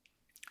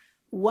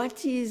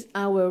what is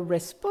our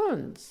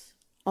response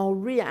or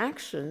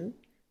reaction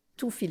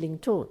to feeling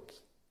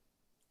tones.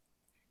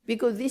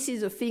 Because this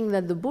is a thing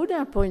that the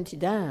Buddha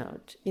pointed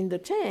out in the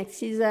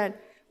text, is that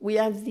we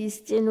have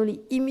this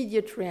generally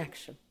immediate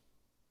reaction.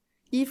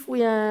 If we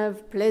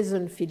have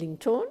pleasant feeling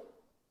tone,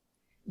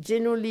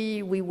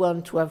 generally we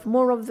want to have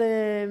more of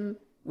them,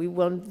 we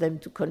want them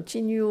to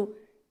continue.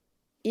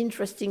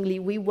 Interestingly,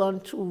 we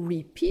want to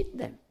repeat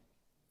them.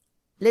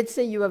 Let's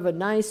say you have a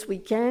nice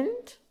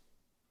weekend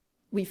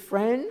with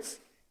friends.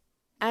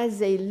 As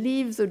they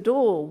leave the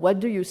door, what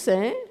do you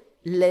say?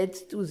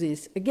 Let's do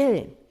this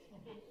again.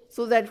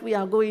 So that we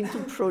are going to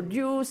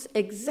produce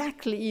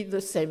exactly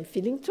the same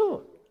feeling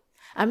tone.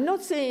 I'm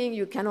not saying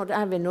you cannot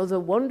have another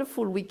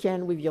wonderful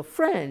weekend with your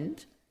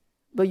friend,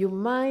 but you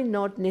might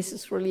not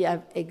necessarily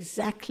have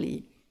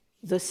exactly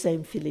the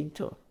same feeling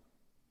tone.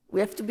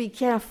 We have to be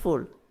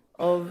careful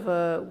of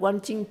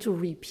wanting to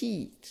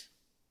repeat,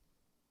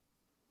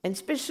 and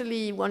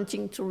especially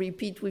wanting to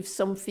repeat with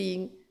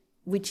something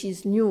which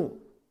is new.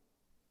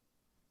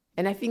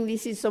 And I think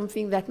this is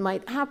something that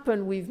might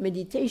happen with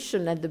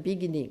meditation at the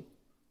beginning.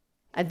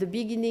 At the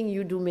beginning,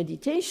 you do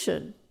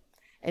meditation,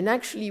 and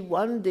actually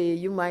one day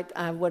you might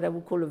have what I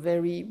would call a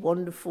very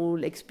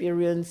wonderful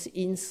experience,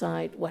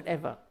 insight,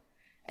 whatever.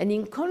 And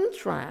in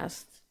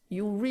contrast,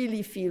 you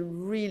really feel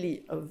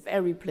a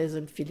very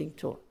pleasant feeling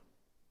tone.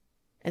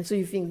 And so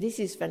you think, this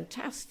is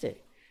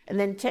fantastic. And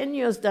then 10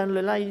 years down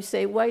the line, you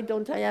say, why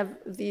don't I have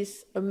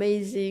this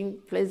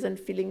amazing, pleasant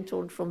feeling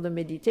tone from the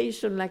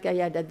meditation like I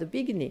had at the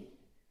beginning?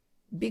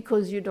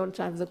 Because you don't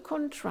have the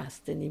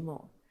contrast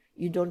anymore.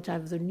 You don't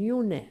have the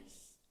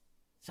newness.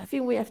 So I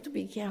think we have to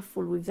be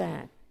careful with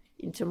that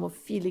in terms of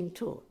feeling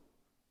tone,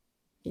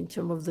 in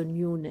terms of the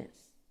newness.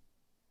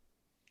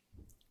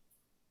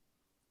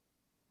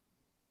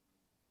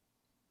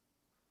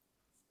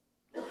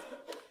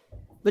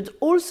 But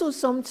also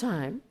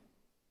sometimes,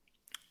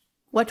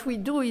 what we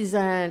do is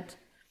that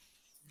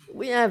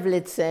we have,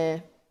 let's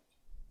say,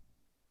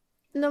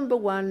 number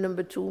 1,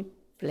 number 2,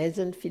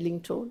 pleasant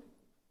feeling tone.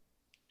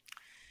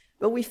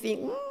 But we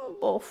think,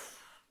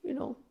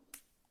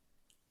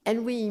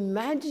 and we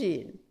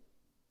imagine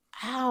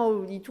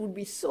how it would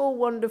be so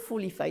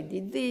wonderful if I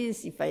did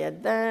this, if I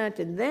had that,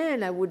 and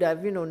then I would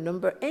have,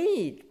 number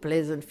 8,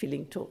 pleasant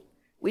feeling tone.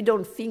 We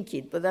don't think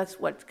it, but that's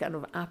what kind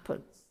of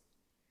happens.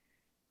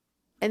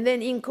 And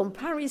then in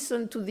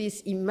comparison to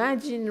this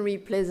imaginary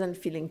pleasant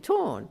feeling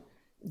tone,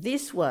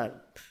 this one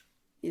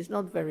is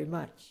not very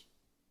much.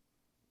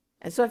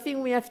 And so I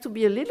think we have to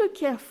be a little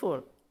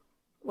careful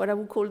what I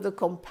would call the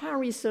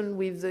comparison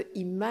with the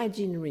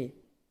imaginary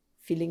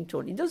feeling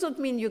tone. It doesn't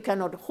mean you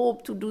cannot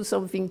hope to do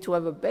something to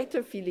have a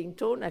better feeling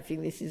tone. I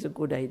think this is a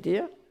good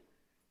idea.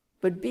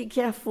 But be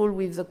careful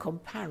with the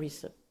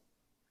comparison.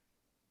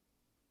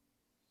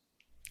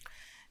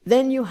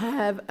 Then you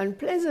have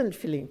unpleasant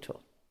feeling tone.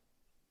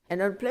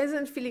 And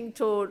unpleasant feeling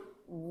tone,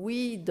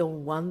 we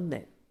don't want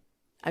them.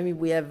 I mean,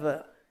 we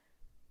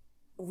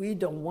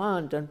don't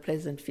want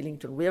unpleasant feeling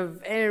tone. We have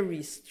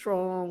very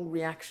strong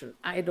reaction.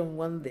 I don't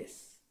want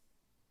this.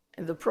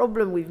 And the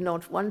problem with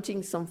not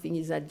wanting something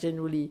is that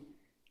generally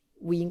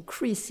we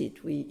increase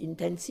it, we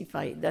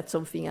intensify it. That's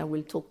something I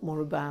will talk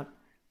more about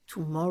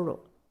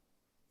tomorrow.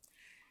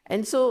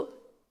 And so,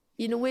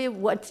 in a way,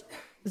 what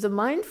the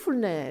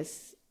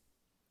mindfulness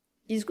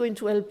is going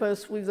to help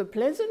us with the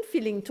pleasant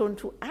feeling tone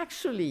to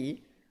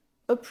actually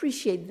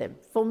appreciate them.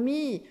 For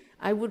me,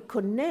 I would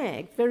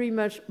connect very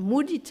much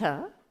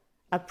mudita,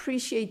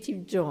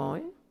 appreciative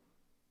joy,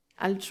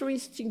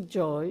 altruistic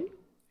joy,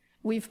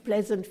 with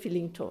pleasant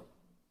feeling tone.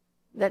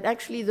 That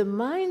actually the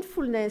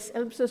mindfulness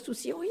helps us to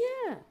see, oh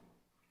yeah,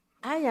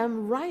 I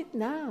am right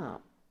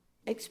now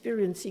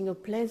experiencing a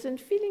pleasant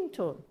feeling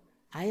tone.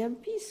 I am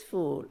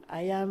peaceful,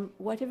 I am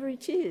whatever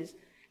it is.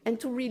 And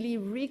to really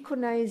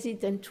recognize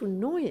it and to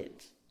know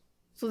it,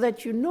 so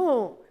that you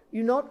know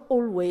you're not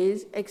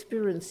always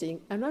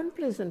experiencing an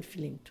unpleasant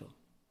feeling tone,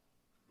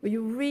 but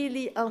you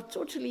really are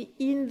totally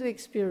in the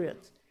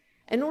experience.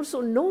 And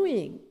also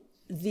knowing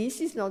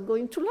this is not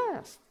going to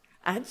last.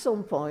 At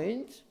some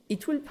point,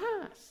 it will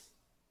pass.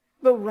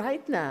 But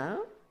right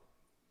now,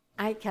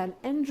 I can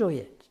enjoy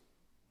it.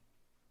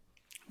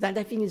 That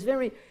I think is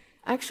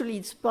actually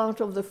it's part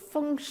of the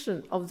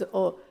function of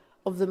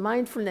the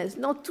mindfulness,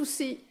 not to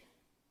see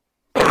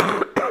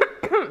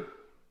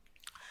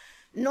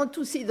not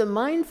to see the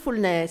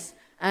mindfulness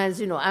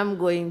as, I'm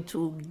going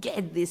to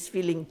get this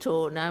feeling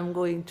tone, I'm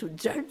going to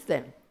judge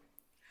them.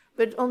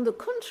 But on the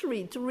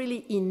contrary, to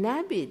really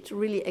inhabit, to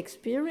really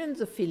experience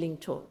the feeling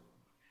tone.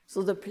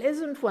 So the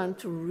pleasant one,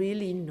 to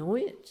really know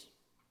it.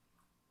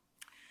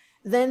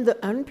 Then the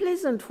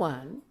unpleasant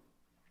one,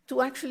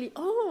 to actually,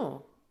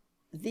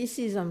 this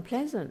is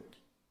unpleasant.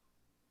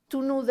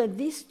 To know that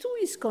this too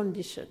is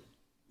conditioned.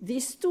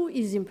 This too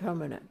is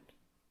impermanent.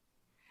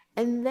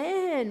 And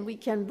then we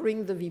can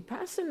bring the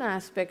vipassana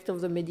aspect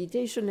of the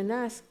meditation and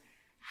ask,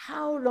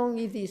 how long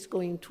is this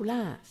going to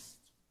last?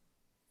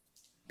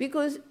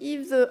 Because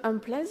if the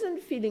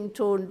unpleasant feeling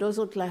tone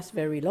doesn't last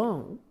very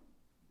long,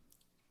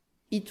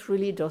 it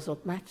really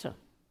doesn't matter.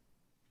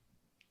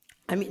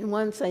 I mean,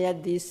 once I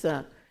had this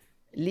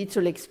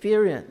little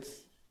experience,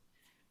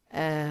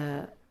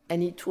 and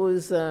it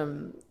was,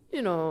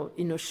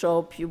 in a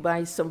shop, you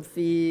buy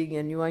something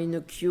and you are in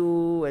a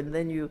queue and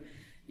then you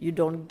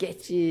don't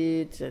get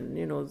it, and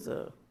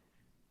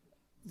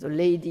the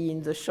lady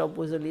in the shop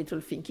was a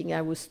little thinking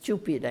I was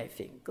stupid, I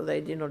think, because I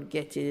did not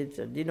get it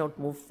and did not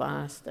move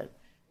fast.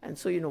 And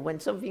so,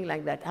 when something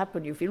like that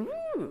happens, you feel,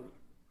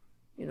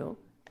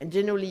 and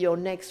generally your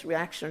next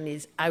reaction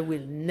is, I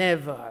will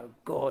never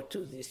go to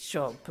this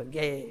shop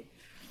again.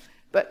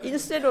 But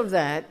instead of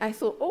that, I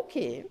thought,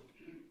 okay,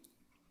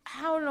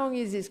 how long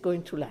is this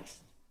going to last?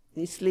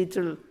 This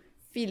little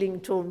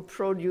feeling tone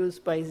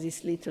produced by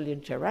this little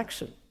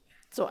interaction.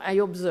 So I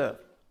observed.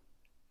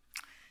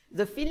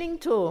 The feeling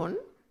tone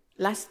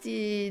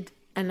lasted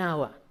an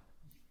hour.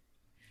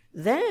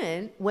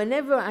 Then,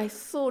 whenever I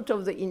thought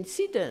of the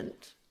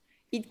incident,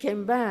 it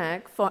came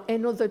back for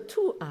another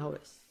 2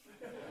 hours.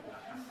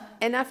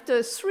 And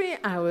after 3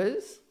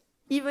 hours,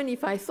 even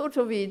if I thought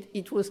of it,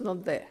 it was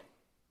not there.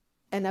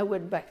 And I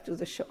went back to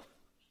the shop.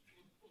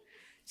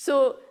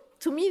 So,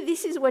 to me,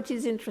 this is what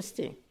is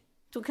interesting,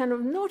 to kind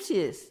of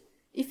notice.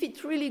 If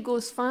it really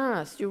goes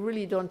fast, you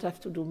really don't have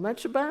to do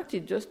much about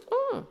it, just,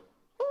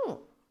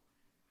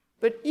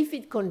 But if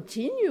it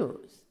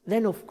continues,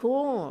 then of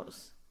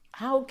course,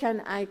 how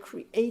can I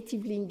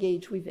creatively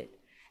engage with it?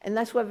 And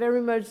that's what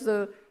very much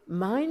the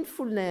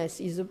mindfulness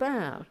is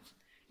about,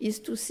 is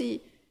to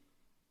see,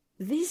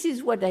 this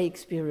is what I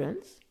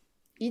experience.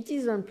 It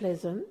is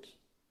unpleasant.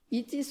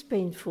 It is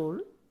painful.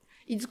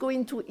 It's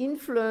going to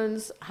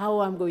influence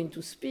how I'm going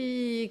to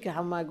speak,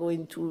 how am I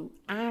going to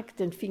act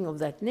and things of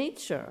that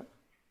nature.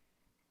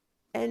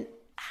 And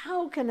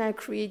how can I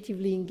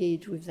creatively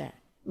engage with that?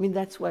 I mean,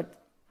 that's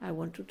what I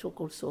want to talk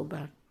also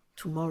about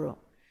tomorrow.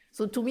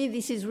 So to me,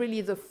 this is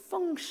really the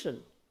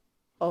function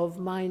of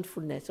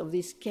mindfulness, of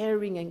this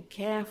caring and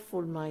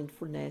careful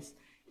mindfulness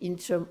in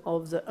terms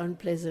of the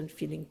unpleasant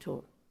feeling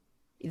tone.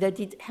 That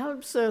it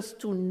helps us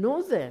to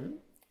know them,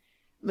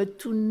 but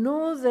to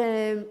know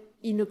them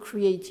in a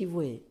creative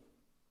way,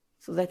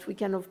 so that we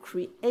kind of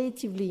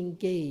creatively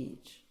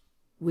engage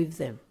with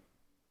them.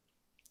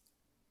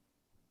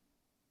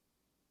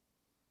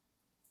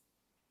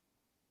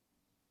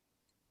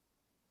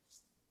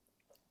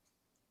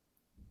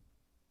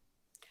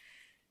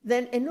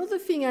 Then another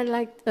thing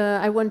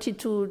I wanted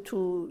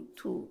to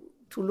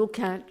look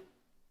at,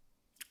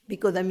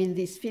 because I mean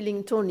this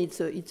feeling tone, it's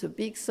a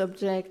big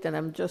subject, and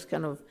I'm just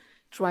kind of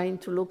trying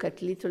to look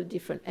at little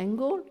different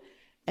angle,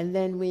 and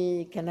then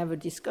we can have a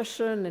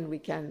discussion, and we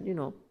can,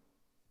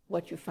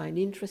 what you find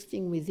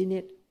interesting within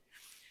it.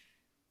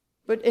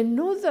 But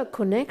another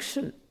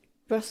connection,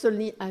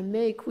 personally, I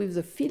make with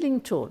the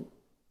feeling tone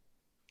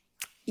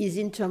is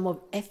in terms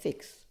of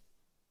ethics.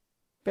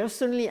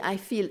 Personally, I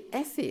feel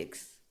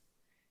ethics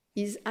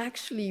is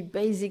actually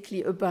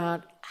basically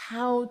about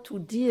how to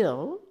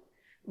deal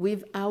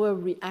with our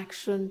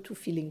reaction to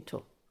feeling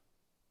tone.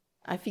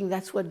 I think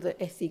that's what the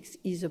ethics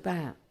is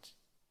about.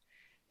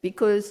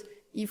 Because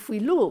if we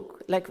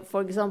look, like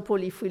for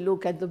example, if we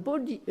look at the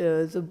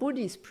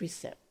Buddhist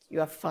precept, you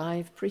have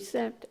 5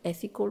 precepts,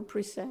 ethical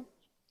precepts,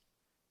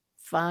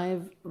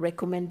 5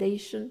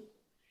 recommendations.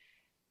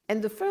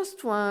 And the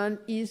first one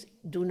is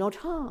do not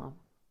harm.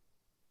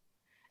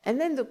 And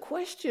then the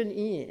question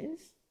is,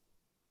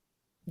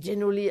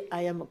 generally,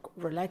 I am a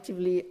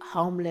relatively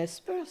harmless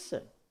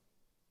person.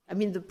 I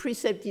mean, the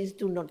precept is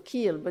do not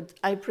kill, but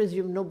I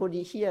presume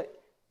nobody here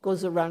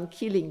goes around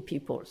killing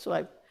people. So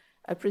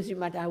I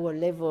presume at our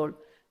level,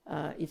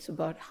 it's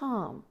about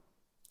harm.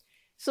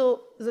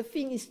 So the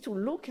thing is to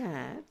look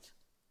at,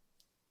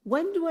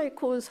 when do I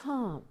cause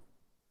harm?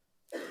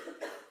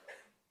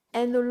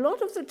 And a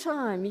lot of the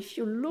time, if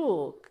you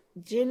look,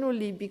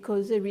 generally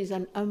because there is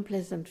an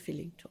unpleasant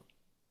feeling tone,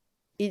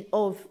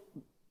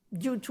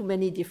 due to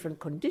many different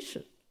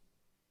conditions.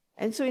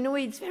 And so in a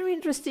way, it's very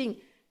interesting,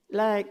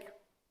 like,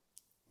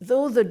 the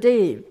other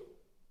day,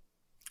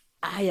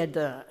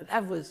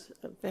 that was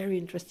a very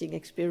interesting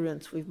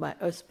experience with my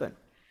husband.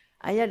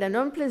 I had an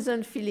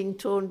unpleasant feeling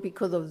tone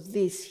because of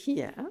this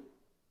here.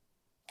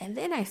 And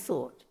then I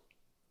thought,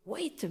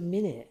 wait a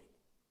minute,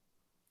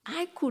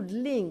 I could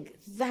link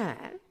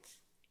that,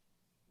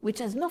 which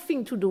has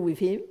nothing to do with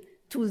him,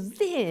 to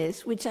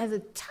this, which has a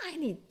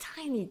tiny,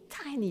 tiny,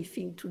 tiny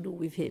thing to do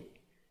with him.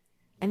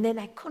 And then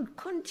I could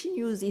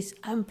continue this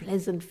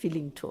unpleasant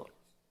feeling tone.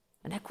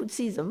 And I could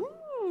see them,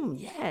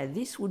 yeah,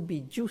 this would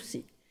be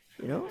juicy,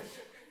 And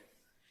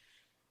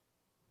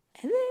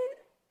then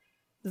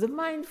the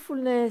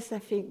mindfulness, I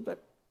think,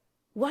 but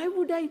why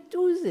would I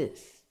do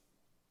this?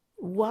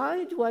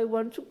 Why do I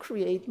want to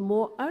create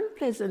more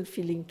unpleasant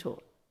feeling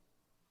tone?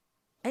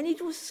 And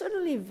it was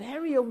suddenly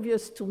very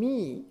obvious to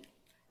me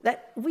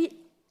that we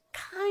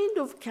kind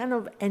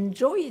of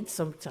enjoy it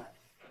sometimes,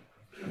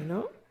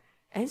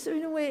 And so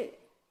in a way,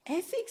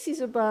 ethics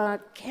is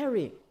about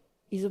caring.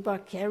 It's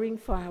about caring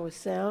for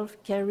ourselves,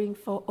 caring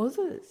for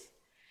others.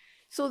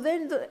 So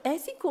then the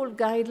ethical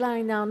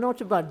guidelines are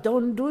not about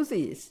don't do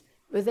this,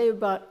 but they're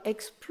about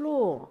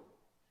explore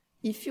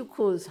if you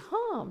cause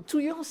harm to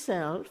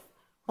yourself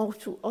or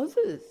to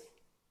others.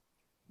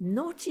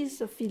 Notice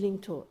the feeling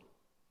tone.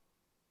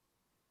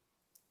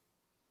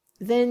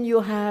 Then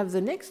you have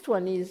the next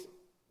one is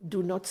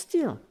do not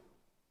steal.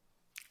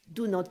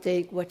 Do not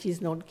take what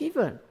is not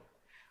given.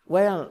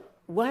 Well,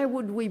 why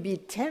would we be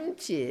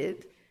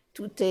tempted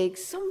to take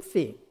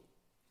something,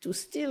 to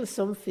steal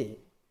something?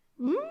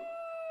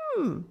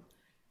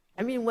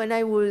 I mean, when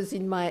I was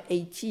in my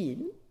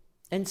 18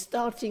 and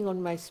starting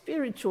on my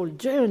spiritual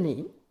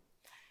journey,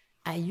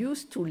 I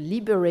used to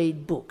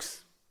liberate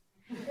books.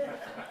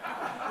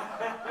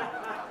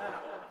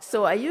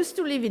 So I used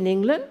to live in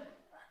England,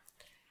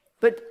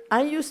 but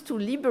I used to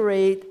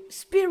liberate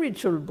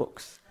spiritual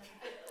books.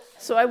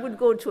 So I would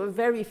go to a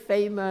very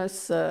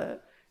famous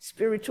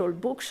spiritual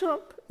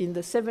bookshop in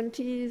the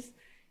 70s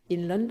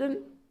in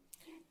London,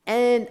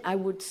 and I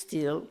would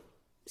steal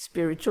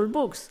spiritual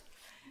books.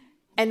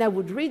 And I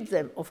would read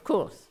them, of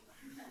course,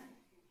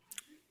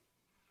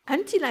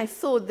 until I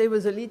thought there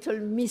was a little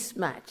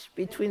mismatch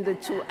between the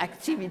two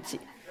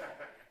activities.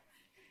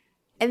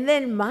 And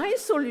then my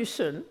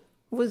solution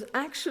was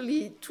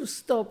actually to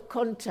stop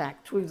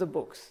contact with the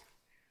books.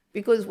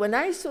 Because when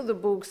I saw the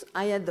books,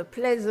 I had the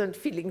pleasant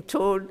feeling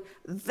tone,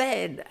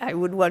 then I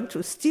would want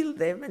to steal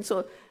them. And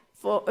so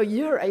for a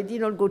year, I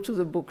did not go to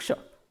the bookshop.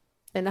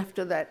 And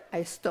after that,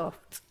 I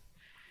stopped.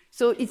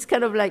 So it's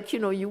kind of like,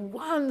 you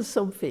want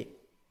something.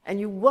 And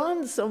you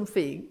want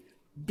something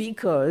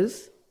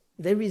because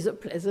there is a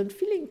pleasant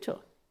feeling to it.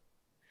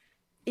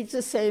 It's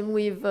the same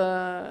with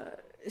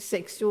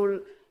sexual...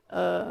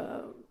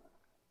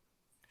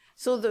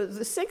 So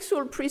the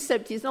sexual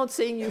precept is not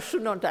saying you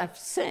should not have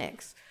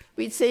sex,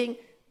 but it's saying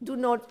do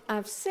not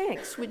have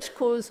sex which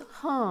cause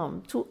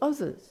harm to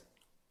others.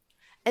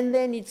 And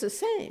then it's the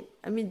same.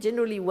 I mean,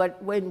 generally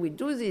when we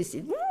do this,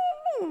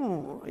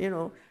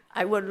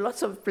 I want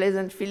lots of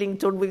pleasant feeling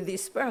tone with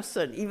this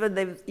person, even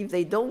if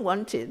they don't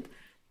want it,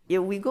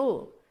 here we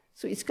go.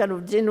 So it's kind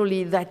of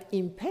generally that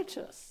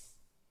impetus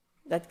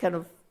that kind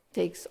of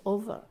takes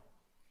over.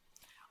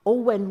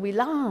 Or when we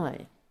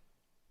lie,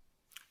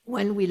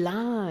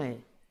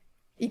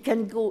 it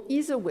can go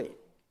either way.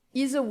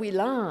 Either we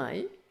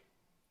lie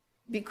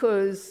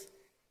because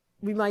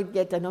we might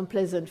get an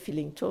unpleasant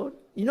feeling toward.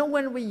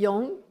 When we're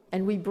young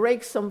and we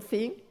break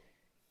something,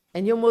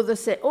 and your mother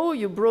said, oh,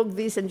 you broke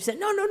this, and you say,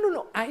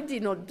 no, I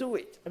did not do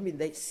it. I mean,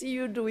 they see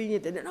you doing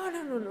it, and then, no,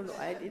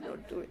 I did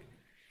not do it.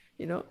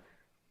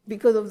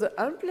 Because of the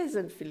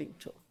unpleasant feeling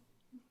toward.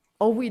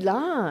 Or we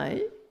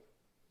lie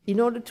in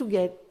order to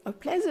get a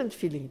pleasant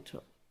feeling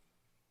toward.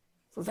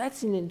 So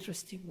that's an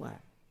interesting one.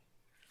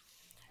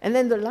 And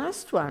then the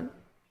last one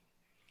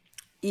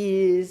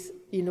is,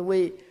 in a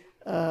way,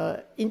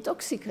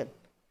 intoxicant.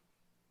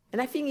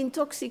 And I think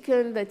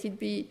intoxicant, that it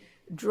be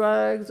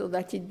drugs or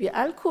that it be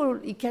alcohol,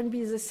 it can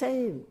be the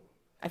same.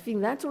 I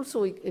think that's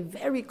also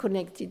very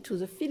connected to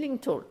the feeling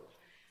tone.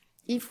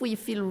 If we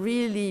feel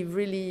really,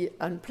 really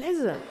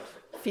unpleasant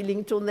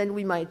feeling tone, then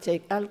we might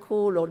take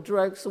alcohol or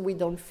drugs so we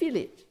don't feel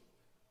it.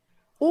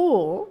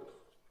 Or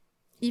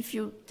if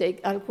you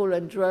take alcohol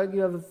and drug,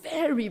 you have a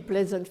very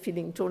pleasant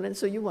feeling tone, and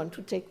so you want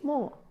to take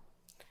more.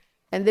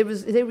 And there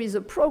is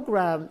a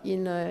program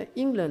in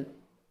England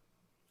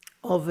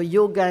of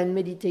yoga and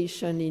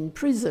meditation in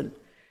prison.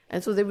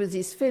 And so there was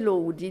this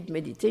fellow who did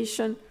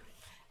meditation,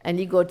 and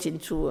he got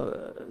into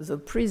the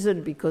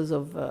prison because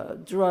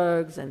of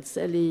drugs and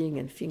selling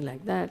and things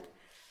like that.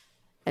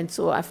 And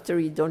so after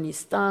he'd done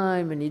his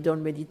time and he'd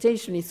done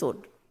meditation,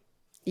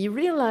 he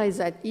realized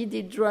that he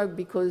did drug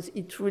because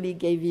it really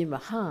gave him a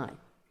high.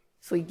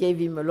 So it gave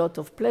him a lot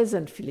of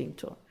pleasant feeling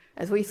to him.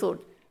 And so he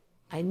thought,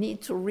 I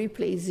need to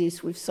replace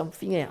this with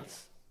something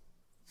else.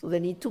 So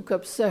then he took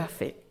up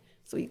surfing.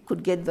 So he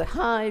could get the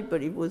high,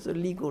 but it was a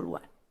legal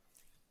one.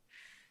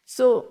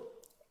 So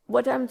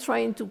what I'm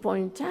trying to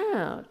point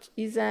out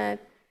is that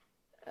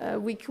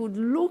we could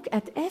look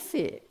at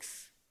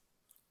ethics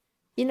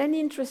in an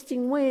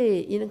interesting way,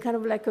 in a kind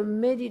of like a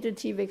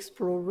meditative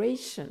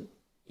exploration,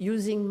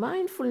 using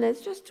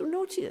mindfulness just to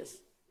notice,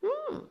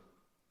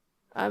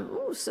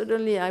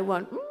 suddenly I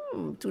want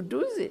to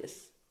do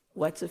this.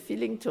 What's the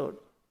feeling toward?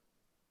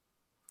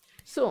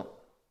 So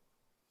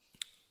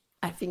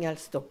I think I'll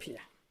stop here.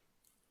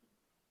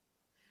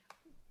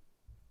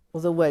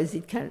 Otherwise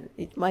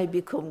it might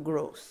become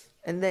gross,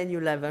 and then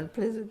you'll have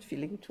unpleasant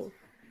feeling too.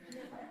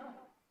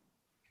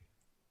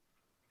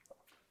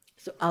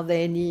 So are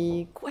there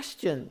any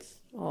questions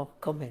or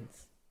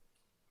comments?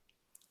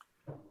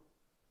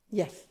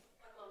 Yes.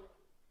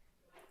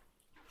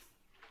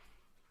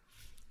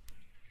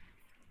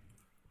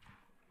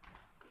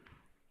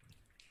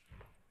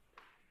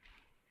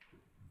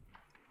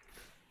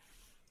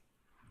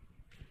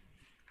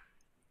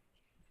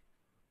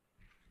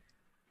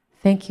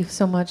 Thank you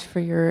so much for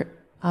your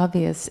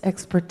obvious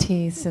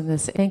expertise in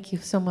this. Thank you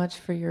so much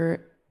for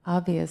your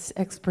obvious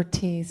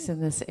expertise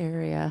in this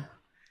area.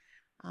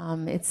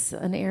 It's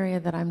an area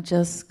that I'm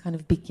just kind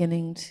of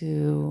beginning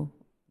to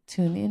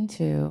tune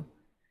into.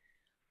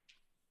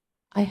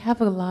 I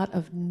have a lot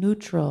of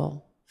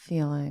neutral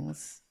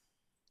feelings,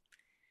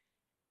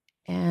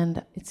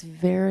 and it's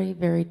very,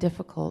 very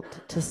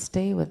difficult to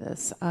stay with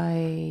this.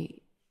 I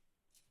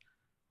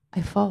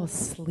fall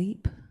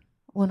asleep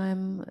when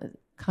I'm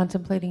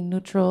contemplating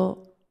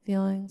neutral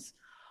feelings,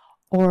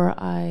 or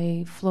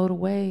I float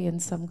away in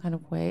some kind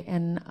of way,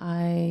 and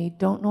I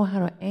don't know how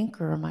to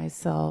anchor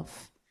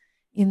myself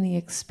in the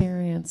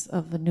experience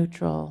of the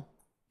neutral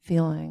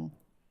feeling.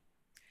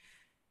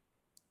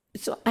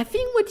 So I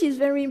think what is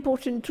very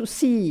important to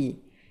see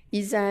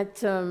is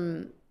that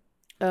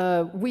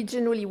we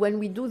generally, when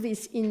we do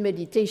this in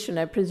meditation,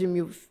 I presume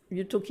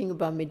you're talking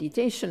about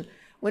meditation,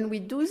 when we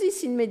do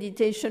this in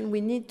meditation,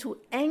 we need to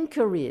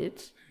anchor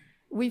it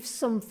with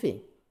something.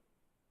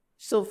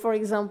 So, for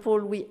example,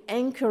 we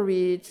anchor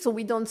it, so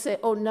we don't say,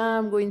 oh, now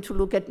I'm going to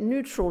look at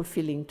neutral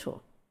feeling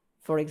too,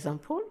 for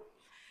example.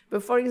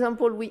 But, for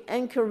example, we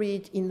anchor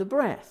it in the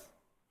breath.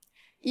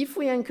 If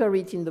we anchor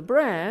it in the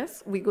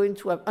breath, we're going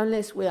to have,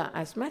 unless we are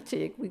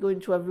asthmatic, we're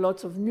going to have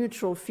lots of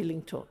neutral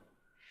feeling tone.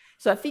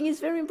 So I think it's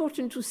very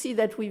important to see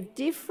that with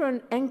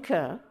different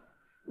anchor,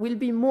 we'll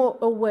be more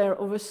aware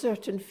of a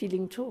certain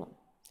feeling tone.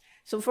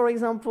 So, for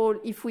example,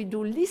 if we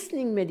do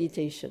listening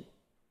meditation,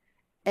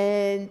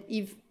 and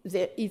if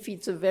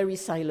it's a very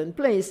silent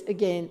place,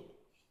 again,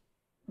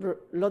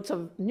 lots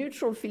of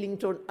neutral feeling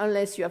tone,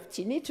 unless you have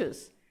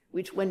tinnitus,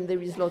 which when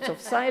there is lots of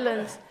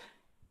silence,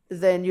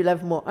 then you'll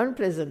have more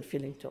unpleasant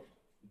feeling tone.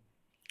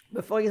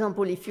 But for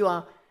example, if you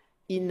are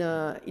in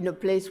a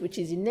place which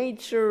is in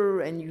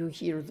nature and you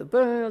hear the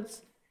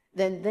birds,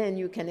 then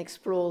you can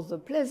explore the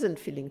pleasant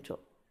feeling tone.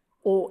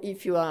 Or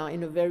if you are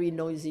in a very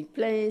noisy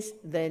place,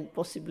 then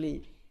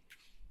possibly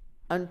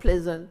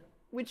unpleasant,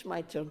 which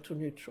might turn to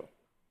neutral.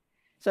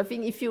 So I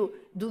think if you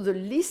do the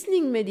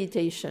listening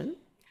meditation,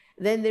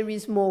 then there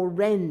is more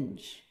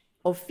range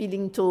of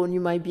feeling tone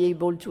you might be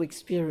able to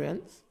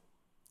experience.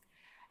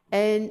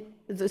 And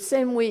the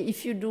same way,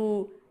 if you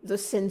do the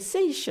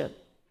sensation,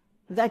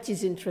 that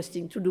is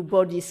interesting to do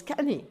body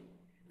scanning,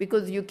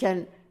 because you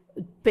can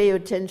pay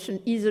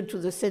attention either to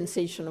the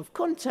sensation of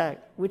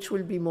contact, which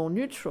will be more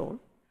neutral,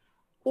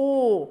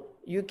 or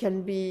you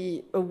can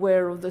be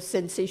aware of the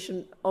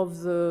sensation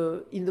of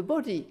in the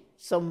body.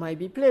 Some might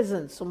be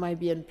pleasant, some might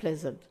be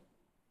unpleasant.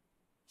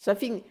 So I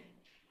think,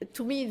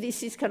 to me,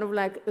 this is kind of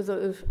like a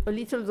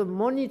little the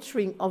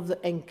monitoring of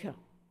the anchor,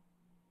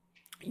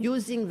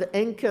 using the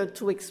anchor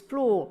to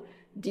explore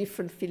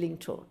different feeling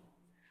tone.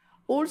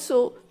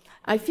 Also,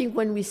 I think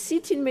when we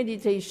sit in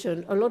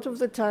meditation, a lot of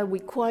the time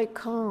we're quite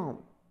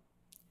calm.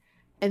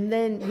 And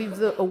then with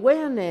the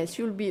awareness,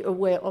 you'll be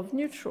aware of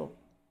neutral.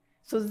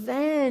 So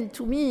then,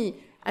 to me,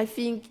 I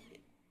think,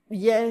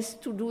 yes,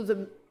 to do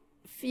the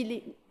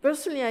feeling.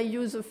 Personally, I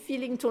use a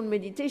feeling tone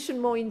meditation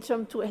more in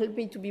terms to help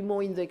me to be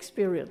more in the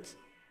experience.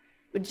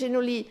 But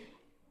generally,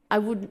 I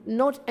would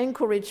not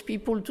encourage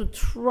people to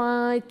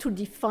try to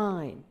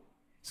define.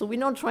 So we're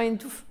not trying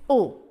to,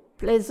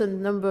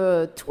 pleasant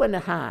number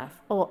 2.5,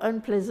 or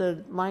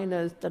unpleasant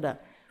minus, da-da.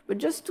 But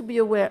just to be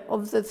aware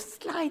of the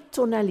slight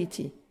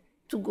tonality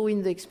to go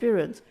in the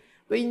experience.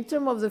 But in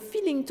terms of the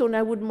feeling tone,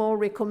 I would more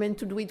recommend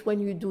to do it when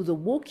you do the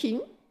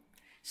walking,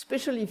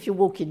 especially if you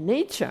walk in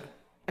nature.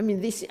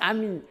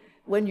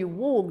 When you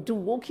walk, do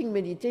walking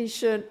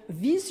meditation,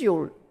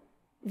 visual.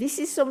 This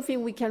is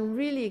something we can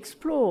really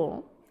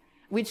explore,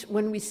 which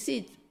when we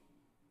sit,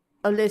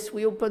 unless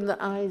we open the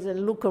eyes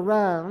and look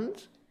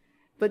around,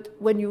 but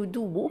when you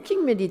do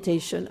walking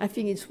meditation, I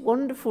think it's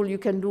wonderful you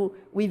can do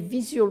with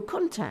visual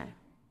contact.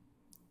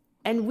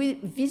 And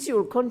with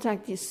visual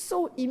contact is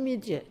so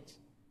immediate.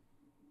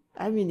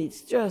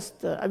 It's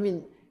just,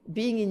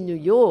 being in New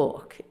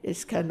York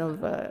is kind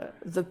of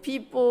the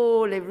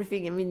people,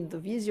 everything. The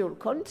visual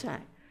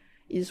contact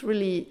is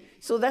really,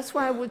 so that's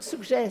why I would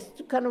suggest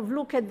to kind of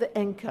look at the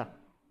anchor.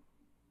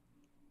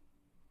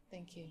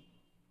 Thank you.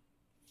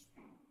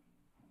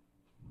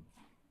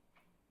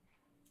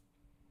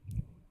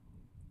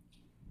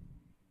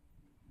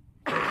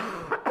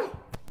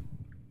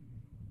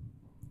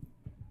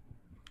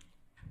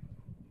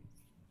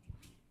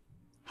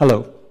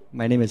 Hello,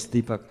 my name is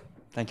Deepak.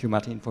 Thank you,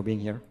 Martine, for being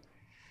here.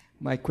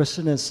 My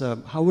question is,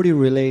 how would you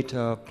relate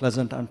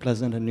pleasant,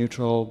 unpleasant, and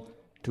neutral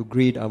to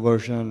greed,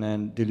 aversion,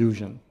 and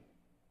delusion?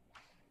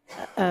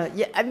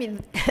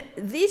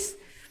 This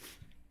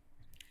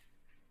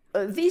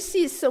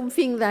is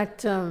something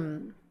that,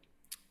 in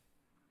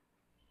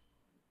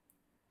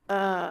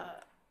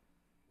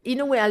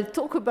a way, I'll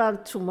talk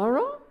about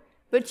tomorrow,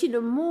 but in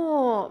a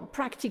more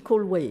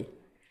practical way.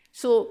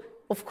 So,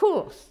 of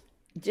course,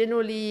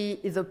 generally,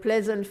 the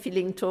pleasant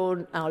feeling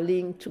tone are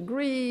linked to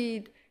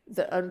greed,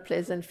 the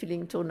unpleasant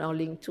feeling tone are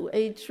linked to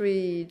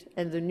hatred,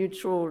 and the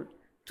neutral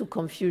to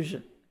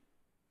confusion.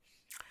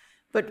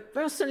 But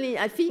personally,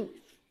 I think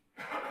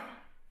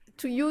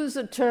to use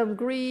the term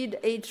greed,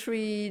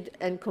 hatred,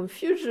 and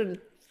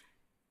confusion,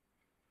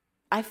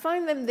 I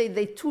find them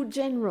they're too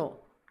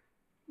general,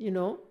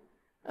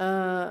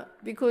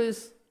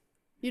 because,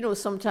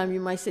 sometimes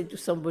you might say to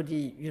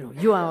somebody,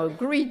 you are a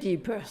greedy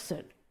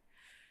person.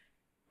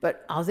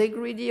 But are they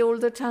greedy all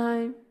the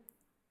time?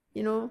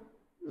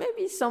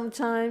 Maybe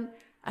sometime.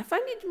 I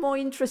find it more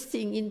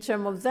interesting in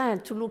terms of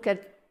that to look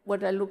at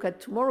what I look at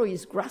tomorrow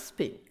is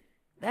grasping.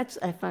 That's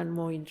I find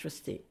more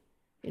interesting.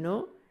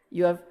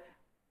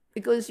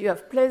 Because you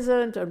have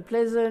pleasant,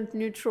 unpleasant,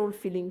 neutral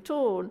feeling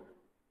tone.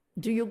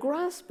 Do you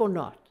grasp or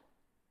not?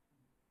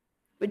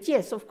 But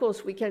yes, of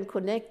course, we can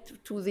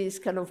connect to this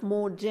kind of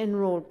more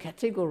general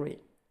category.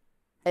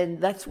 And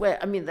that's where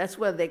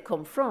they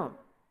come from.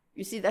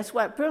 You see, that's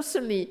why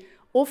personally,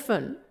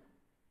 often,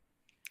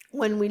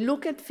 when we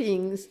look at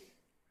things,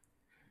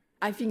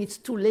 I think it's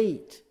too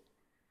late.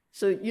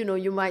 So,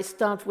 you might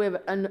start with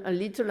a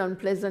little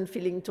unpleasant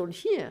feeling tone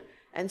here,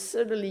 and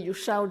suddenly you're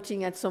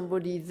shouting at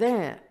somebody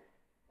there.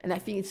 And I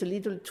think it's a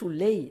little too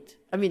late.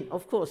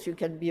 Of course, you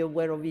can be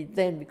aware of it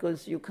then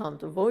because you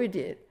can't avoid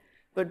it.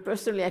 But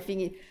personally, I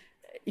think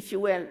if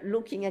you were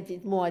looking at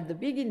it more at the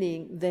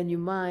beginning, then you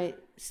might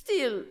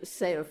still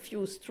say a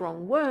few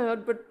strong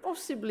words, but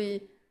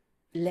possibly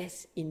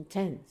less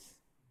intense.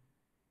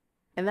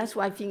 And that's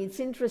why I think it's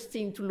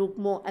interesting to look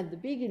more at the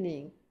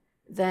beginning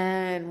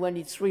than when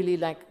it's really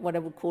like what I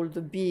would call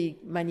the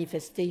big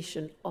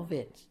manifestation of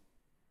it.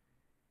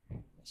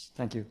 Yes,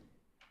 thank you.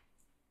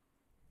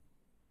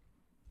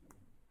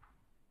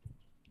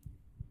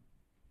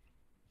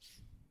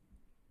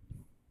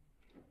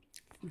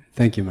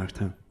 Thank you,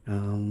 Martine.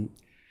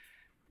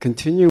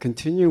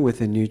 Continue with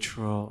the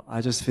neutral.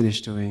 I just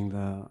finished doing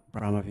the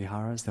Brahma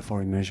Viharas, the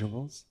 4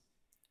 immeasurables.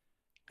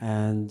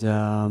 And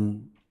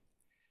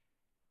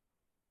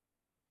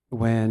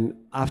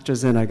when after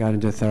Zen I got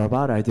into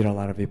Theravada, I did a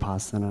lot of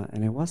Vipassana,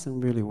 and it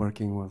wasn't really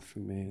working well for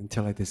me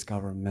until I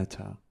discovered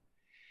Metta.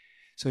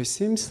 So it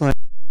seems like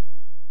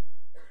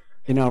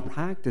in our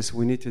practice,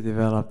 we need to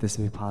develop this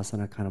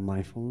Vipassana kind of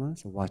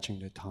mindfulness, of watching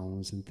the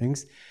tones and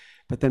things.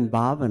 But then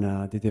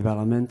bhavana, the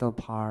developmental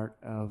part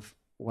of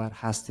what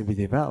has to be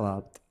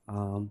developed,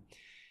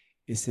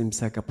 it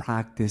seems like a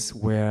practice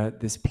where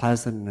this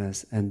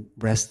pleasantness and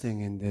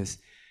resting in this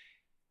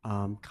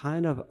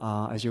kind of,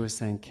 as you were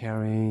saying,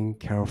 caring,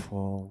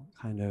 careful,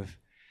 kind of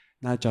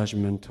not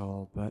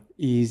judgmental, but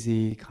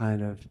easy,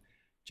 kind of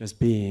just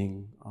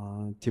being.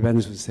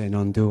 Tibetans would say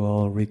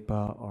non-dual,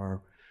 rigpa,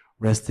 or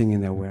resting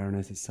in the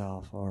awareness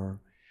itself.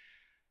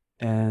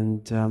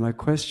 My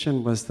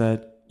question was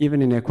that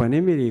even in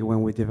equanimity,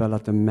 when we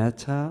develop the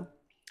metta,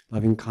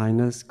 loving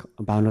kindness,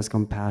 boundless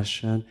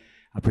compassion,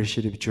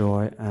 appreciative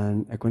joy,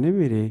 and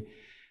equanimity,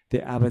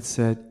 the abbot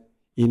said,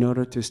 in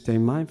order to stay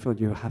mindful,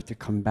 you have to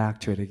come back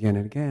to it again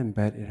and again,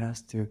 but it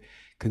has to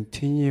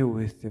continue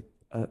with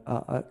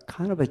a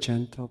kind of a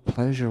gentle,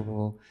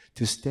 pleasurable,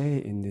 to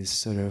stay in this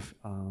sort of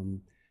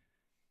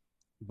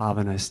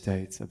bhavana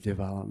states of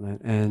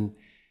development. And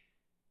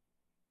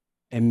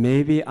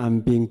maybe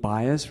I'm being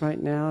biased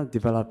right now,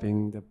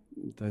 developing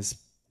this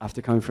after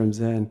coming from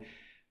Zen.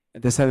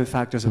 The 7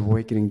 factors of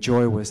awakening,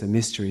 joy was a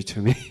mystery to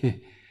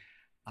me,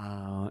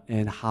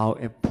 and how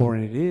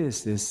important it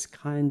is, this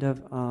kind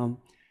of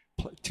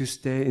to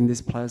stay in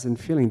this pleasant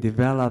feeling,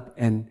 develop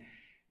and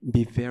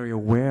be very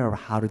aware of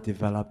how to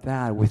develop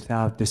that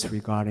without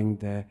disregarding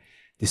the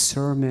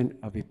discernment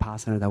of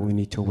vipassana that we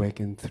need to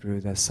awaken through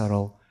the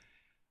subtle,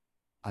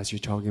 as you're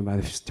talking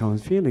about, the tone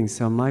feelings.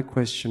 So my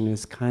question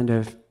is kind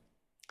of,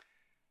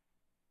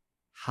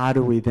 how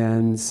do we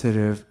then sort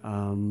of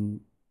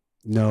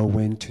know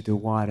when to do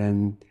what?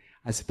 And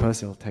I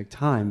suppose it'll take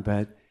time,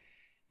 but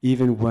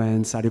even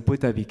when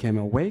Sariputta became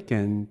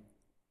awakened,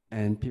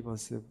 and people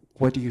said,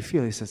 what do you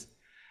feel? He says,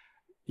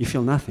 you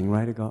feel nothing,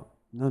 right? I go,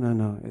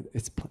 no,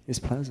 it's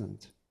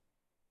pleasant.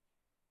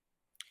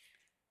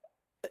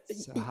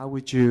 So how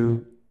would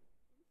you...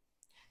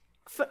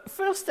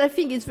 First, I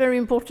think it's very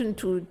important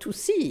to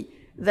see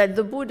that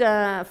the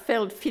Buddha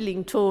felt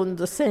feeling tone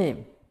the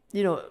same.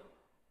 You know,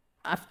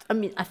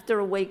 after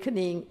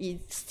awakening,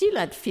 he still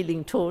had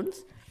feeling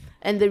tones,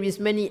 and there is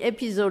many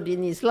episodes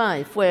in his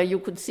life where you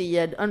could see he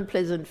had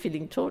unpleasant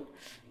feeling tone,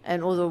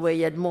 and other way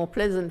he had more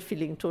pleasant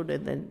feeling tone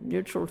and then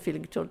neutral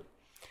feeling tone.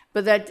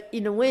 But that,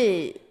 in a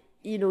way,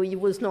 you know, he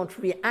was not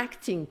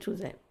reacting to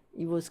them.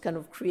 He was kind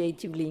of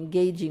creatively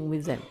engaging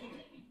with them.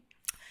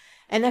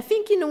 And I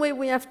think, in a way,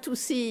 we have to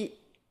see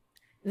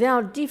there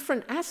are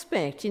different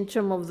aspects in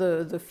terms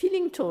of the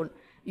feeling tone.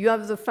 You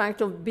have the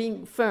fact of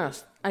being,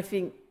 first, I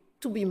think,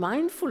 to be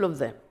mindful of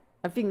them.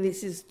 I think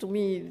this is, to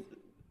me,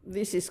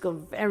 this is a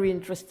very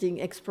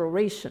interesting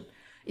exploration.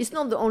 It's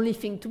not the only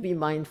thing to be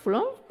mindful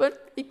of,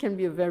 but it can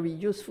be a very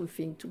useful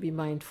thing to be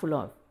mindful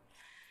of.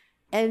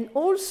 And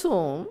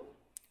also,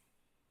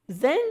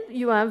 then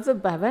you have the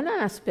bhavana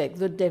aspect,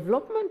 the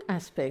development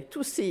aspect,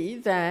 to see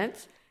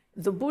that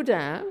the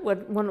Buddha,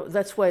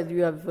 that's why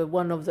you have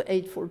one of the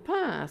Eightfold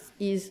Paths,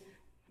 is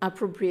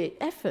appropriate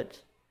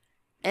effort.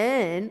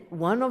 And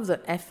one of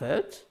the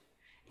efforts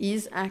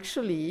is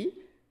actually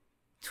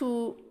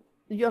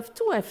you have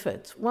 2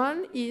 efforts.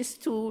 One is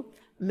to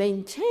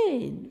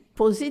maintain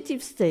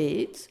positive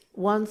states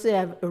once they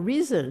have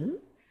arisen,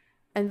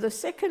 and the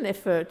second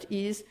effort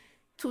is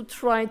to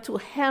try to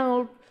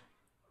help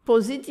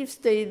positive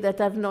states that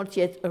have not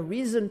yet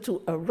arisen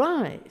to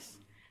arise.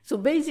 So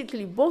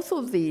basically, both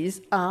of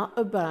these are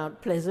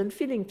about pleasant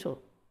feeling tone.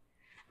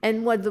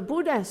 And what the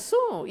Buddha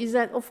saw is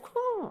that, of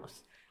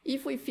course,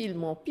 if we feel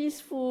more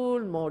peaceful,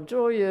 more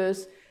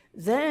joyous,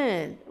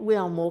 then we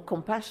are more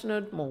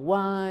compassionate, more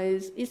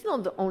wise. It's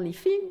not the only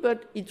thing,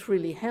 but it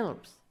really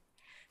helps.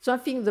 So I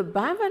think the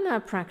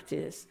bhavana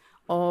practice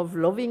of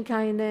loving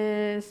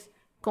kindness,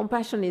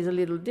 compassion is a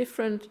little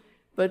different,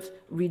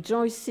 but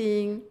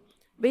rejoicing,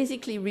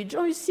 basically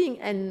rejoicing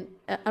and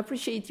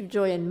appreciative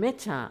joy and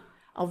metta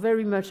are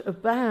very much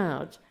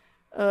about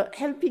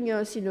helping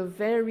us in a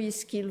very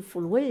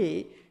skillful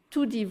way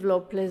to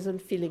develop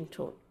pleasant feeling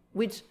tone,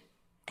 which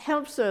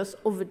helps us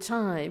over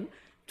time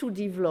to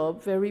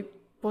develop very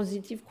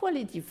positive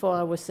quality for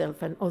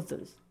ourselves and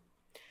others.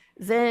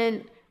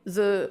 Then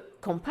the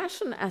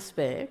compassion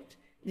aspect,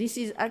 this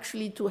is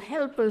actually to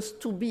help us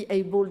to be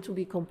able to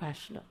be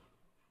compassionate.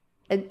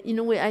 And in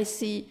a way, I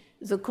see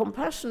the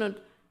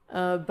compassionate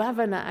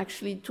bhavana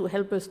actually to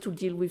help us to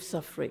deal with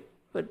suffering.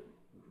 But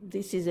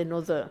this is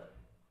another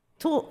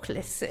talk,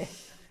 let's say.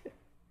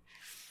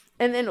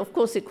 And then, of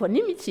course,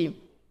 equanimity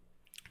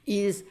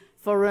is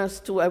for us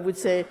to, I would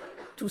say,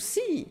 to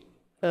see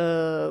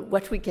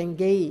what we can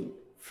gain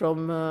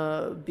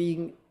from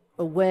being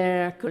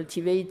aware,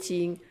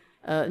 cultivating,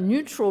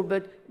 neutral,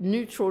 but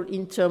neutral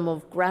in terms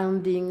of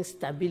grounding,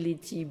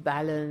 stability,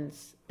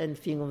 balance, and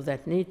things of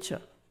that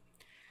nature.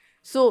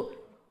 So,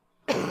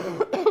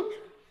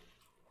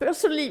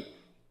 personally,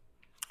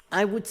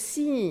 I would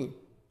see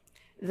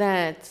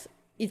that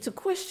it's a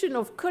question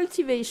of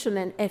cultivation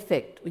and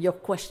effect, your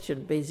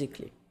question,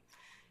 basically.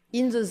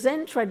 In the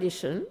Zen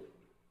tradition,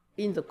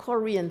 in the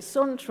Korean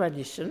Son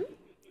tradition,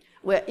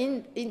 where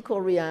in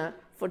Korea,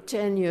 for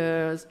 10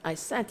 years, I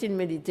sat in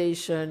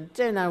meditation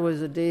 10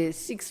 hours a day,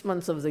 6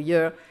 months of the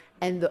year,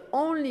 and the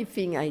only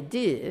thing I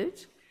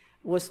did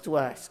was to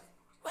ask,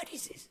 what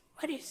is this?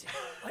 What is it?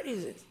 What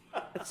is it?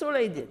 That's all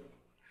I did.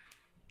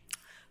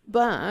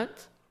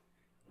 But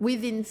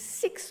within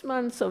 6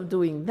 months of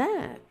doing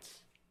that,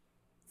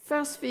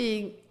 first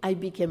thing, I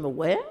became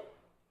aware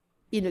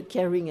in a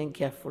caring and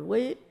careful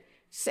way.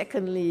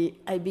 Secondly,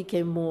 I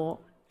became more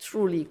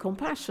truly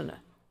compassionate.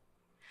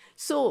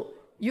 So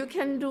you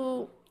can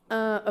do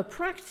a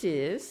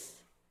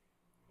practice,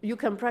 you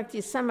can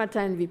practice samatha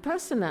and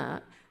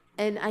vipassana,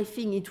 and I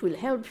think it will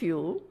help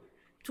you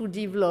to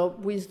develop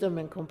wisdom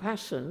and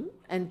compassion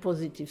and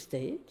positive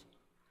state.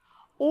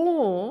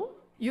 Or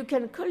you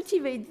can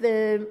cultivate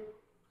them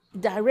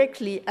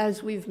directly,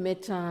 as with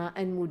metta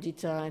and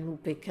mudita and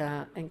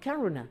upekkha and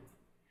karuna.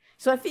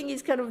 So I think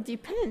it kind of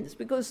depends,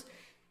 because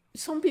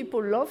some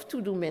people love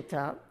to do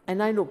metta,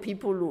 and I know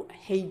people who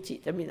hate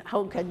it. I mean,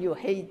 how can you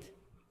hate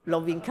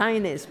loving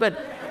kindness? But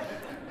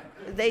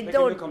they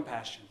don't.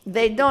 Compassion.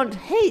 They don't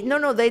hate.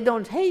 No, they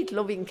don't hate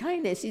loving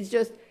kindness. It's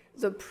just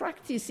the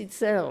practice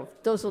itself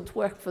doesn't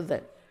work for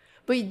them.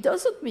 But it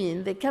doesn't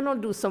mean they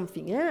cannot do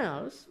something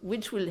else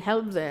which will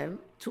help them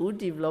to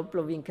develop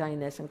loving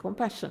kindness and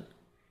compassion.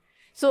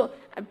 So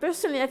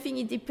personally, I think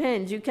it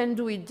depends. You can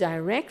do it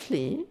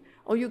directly,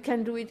 or you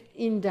can do it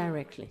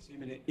indirectly. So you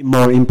mean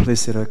more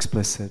implicit or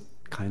explicit,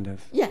 kind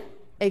of? Yeah,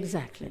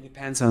 exactly. It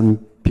depends on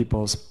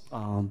people's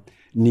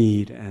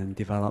need and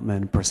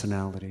development,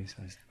 personalities.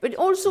 But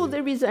also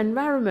there is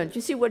environment.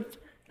 You see what,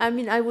 I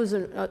mean, I was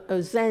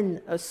a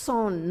Zen, a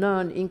Son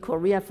nun in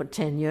Korea for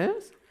 10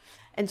 years.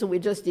 And so we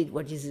just did,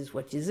 what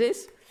is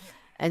this?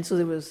 And so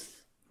there was,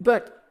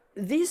 but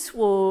this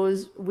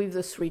was with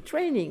the 3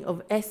 training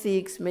of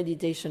ethics,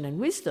 meditation, and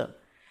wisdom.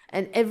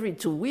 And every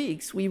 2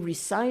 weeks, we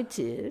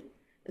recited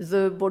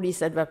the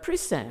Bodhisattva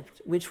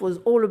precept, which was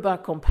all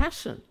about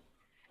compassion.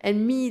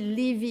 And me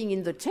living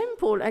in the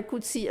temple, I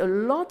could see a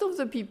lot of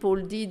the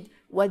people did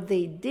what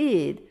they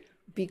did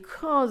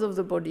because of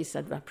the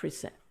Bodhisattva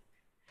precept.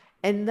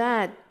 And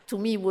that, to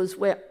me, was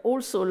where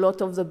also a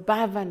lot of the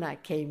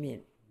bhavana came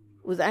in.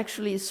 It was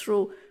actually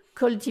through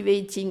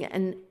cultivating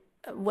and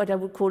what I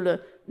would call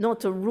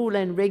not a rule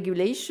and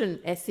regulation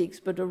ethics,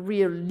 but a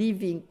real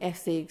living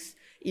ethics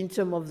in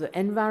terms of the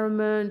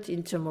environment,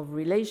 in terms of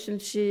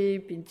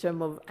relationship, in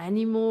terms of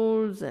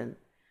animals and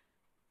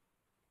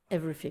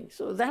everything.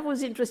 So that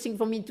was interesting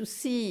for me to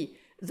see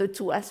the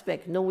 2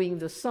 aspects, knowing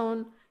the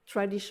Son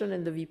tradition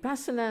and the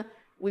Vipassana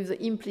with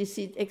the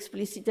implicit,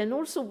 explicit, and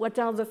also what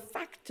are the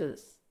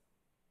factors.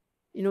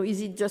 You know,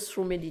 is it just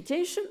through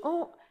meditation,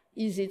 or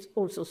is it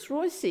also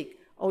through ethics,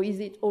 or is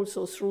it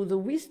also through the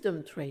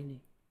wisdom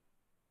training?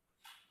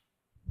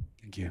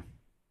 Thank you.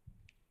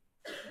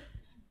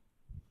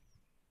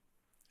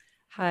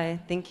 Hi,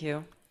 thank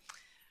you.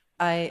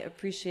 I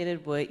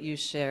appreciated what you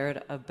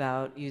shared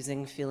about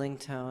using feeling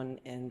tone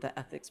in the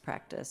ethics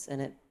practice,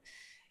 and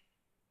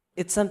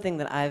it's something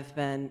that I've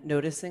been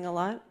noticing a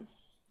lot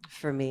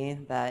for me,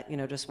 that, you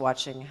know, just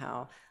watching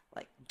how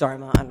like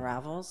Dharma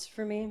unravels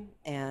for me.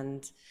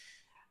 And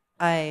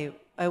I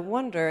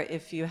wonder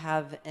if you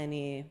have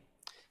any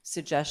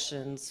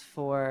suggestions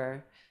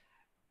for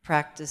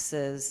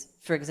practices,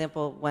 for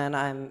example, when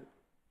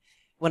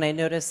I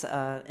notice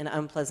an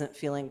unpleasant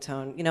feeling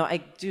tone, you know, I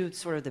do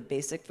sort of the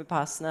basic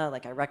Vipassana,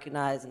 like I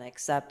recognize and I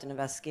accept and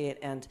investigate,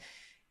 and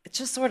it's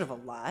just sort of a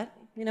lot.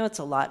 You know, it's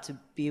a lot to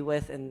be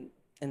with in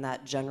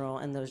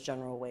those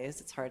general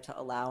ways. It's hard to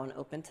allow and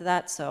open to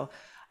that. So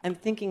I'm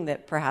thinking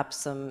that perhaps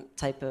some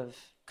type of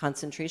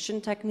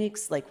concentration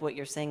techniques, like what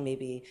you're saying,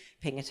 maybe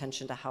paying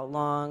attention to how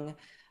long,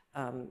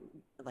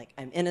 like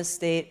I'm in a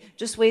state,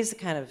 just ways to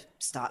kind of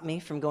stop me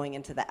from going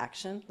into the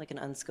action, like an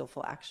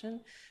unskillful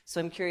action. So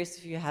I'm curious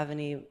if you have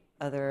any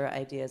other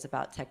ideas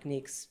about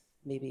techniques,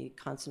 maybe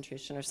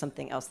concentration or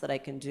something else that I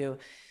can do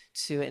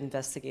to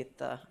investigate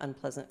the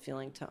unpleasant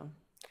feeling tone.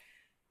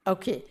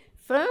 Okay,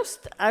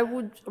 first I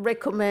would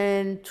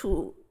recommend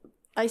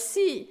I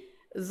see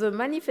the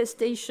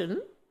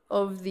manifestation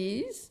of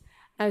these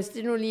as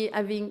generally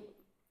having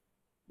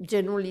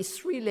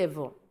 3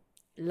 levels: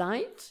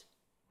 light,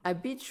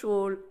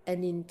 habitual,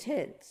 and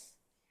intense.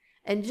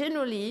 And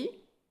generally,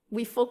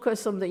 we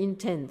focus on the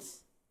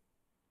intense.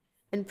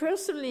 And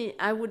personally,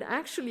 I would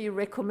actually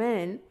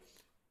recommend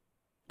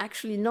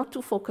not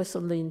to focus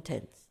on the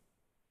intense.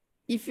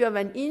 If you have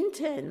an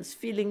intense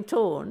feeling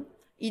tone,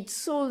 it's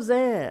so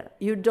there,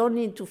 you don't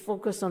need to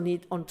focus on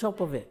it on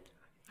top of it.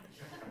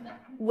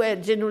 Where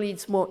generally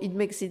it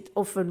makes it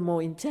often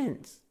more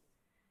intense.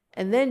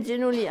 And then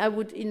generally I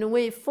would, in a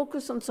way,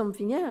 focus on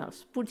something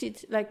else. Put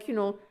it like, you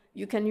know,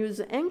 you can use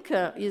the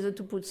anchor either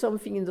to put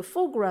something in the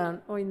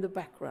foreground or in the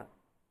background.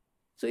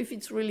 So if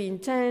it's really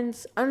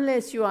intense,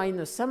 unless you are in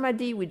a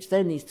samadhi, which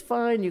then is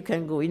fine, you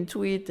can go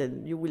into it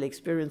and you will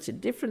experience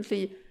it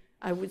differently,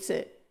 I would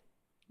say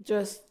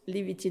just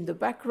leave it in the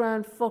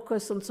background,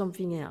 focus on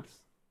something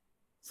else,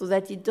 so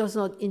that it does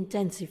not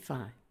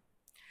intensify.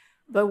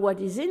 But what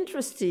is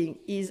interesting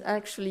is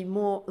actually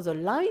more the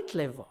light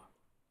level,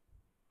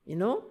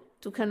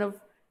 to kind of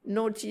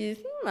notice,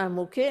 I'm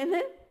okay, and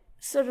then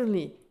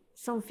suddenly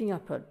something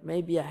happened.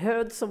 Maybe I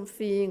heard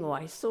something, or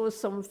I saw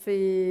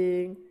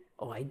something,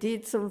 or I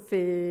did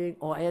something,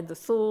 or I had a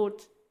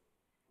thought.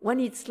 When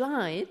it's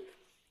light,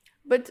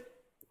 but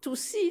to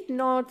see it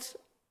not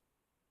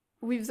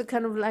with the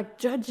kind of like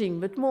judging,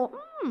 but more,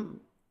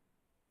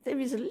 there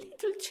is a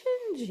little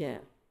change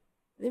here.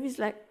 There is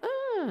like,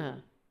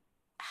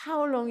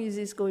 how long is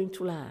this going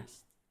to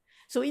last?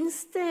 So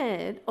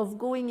instead of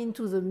going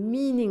into the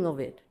meaning of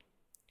it,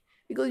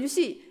 because you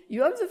see,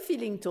 you have the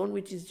feeling tone,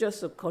 which is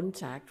just a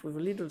contact with a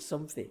little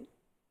something.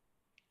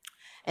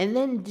 And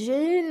then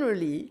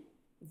generally,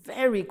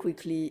 very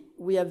quickly,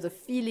 we have the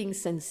feeling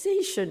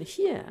sensation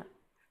here,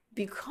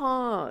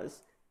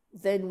 because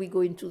then we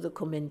go into the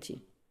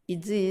commenting.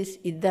 It's this,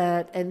 it's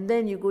that, and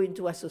then you go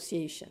into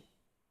association.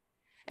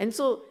 And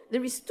so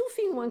there is two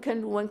things one can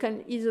do. One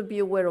can either be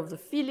aware of the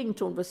feeling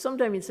tone, but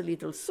sometimes it's a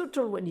little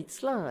subtle when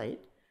it's light,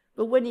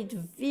 but when it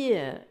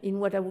veers in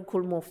what I would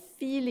call more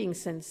feeling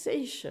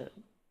sensation,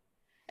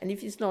 and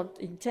if it's not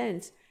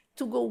intense,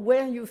 to go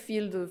where you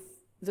feel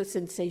the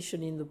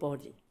sensation in the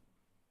body.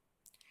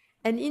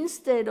 And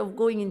instead of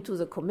going into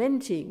the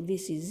commenting,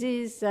 this is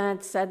this,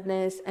 that,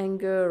 sadness,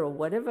 anger, or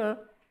whatever,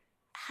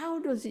 how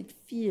does it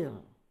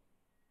feel?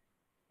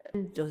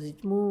 And does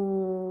it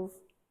move?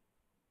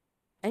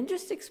 And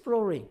just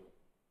exploring.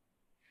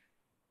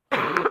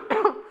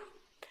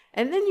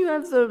 And then you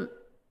have the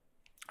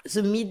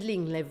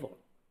middling level,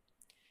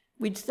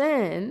 which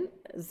then,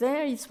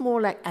 there it's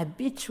more like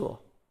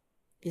habitual.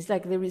 It's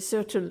like there is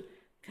certain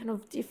kind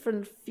of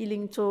different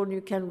feeling tone you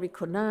can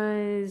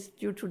recognize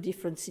due to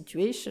different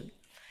situations.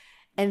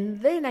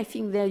 And then I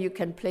think there you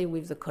can play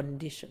with the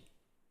condition.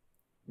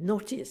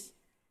 Notice.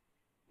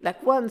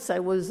 Like once I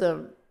was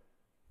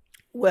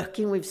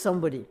working with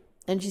somebody,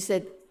 and she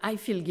said, I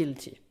feel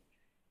guilty.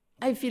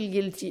 I feel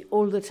guilty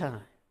all the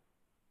time.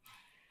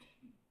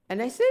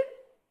 And I said,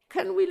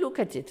 can we look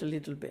at it a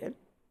little bit?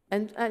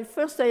 And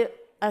first I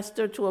asked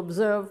her to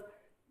observe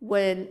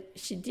when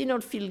she did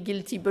not feel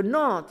guilty, but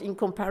not in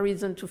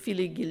comparison to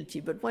feeling guilty,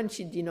 but when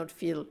she did not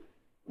feel,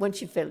 when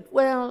she felt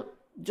well,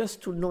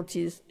 just to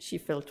notice she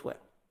felt well.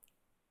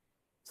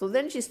 So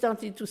then she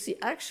started to see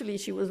actually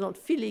she was not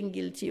feeling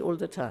guilty all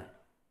the time.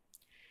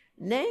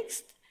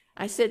 Next,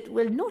 I said,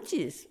 well,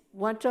 notice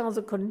what are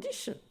the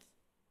conditions?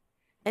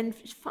 And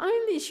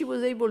finally she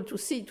was able to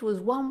see it was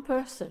one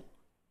person.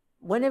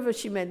 Whenever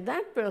she met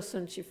that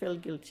person, she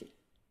felt guilty.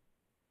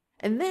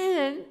 And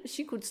then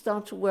she could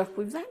start to work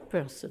with that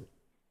person,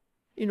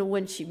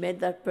 when she met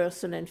that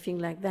person and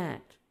things like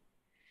that.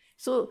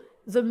 So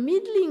the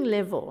middling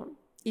level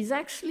is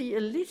actually a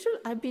little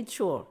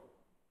habitual.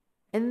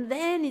 And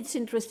then it's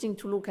interesting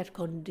to look at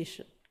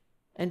condition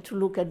and to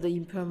look at the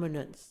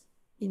impermanence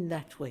in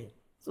that way.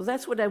 So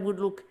that's what I would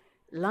look: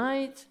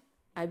 light,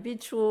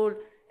 habitual,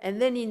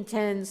 and then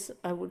intense.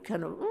 I would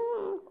kind of,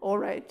 all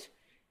right.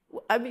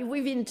 I mean,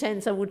 with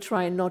intense, I would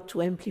try not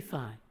to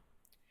amplify.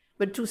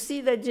 But to see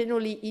that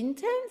generally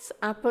intense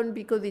happen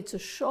because it's a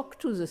shock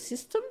to the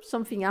system,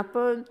 something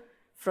happened,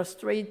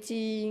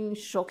 frustrating,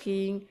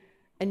 shocking,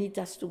 and it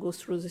has to go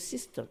through the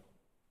system.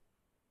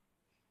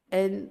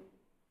 And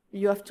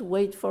you have to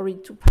wait for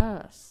it to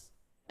pass.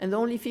 And the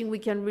only thing we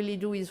can really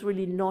do is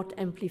really not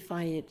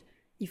amplify it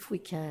if we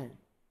can.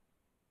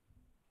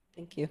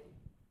 Thank you.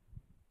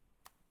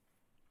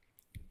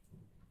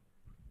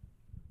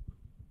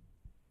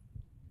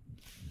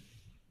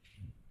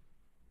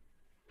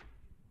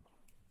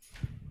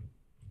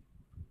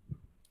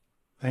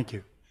 Thank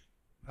you.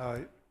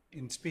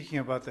 In speaking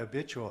about the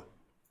habitual,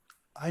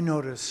 I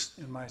notice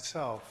in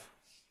myself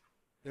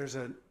there's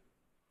an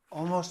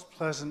almost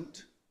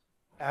pleasant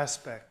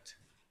aspect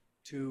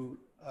to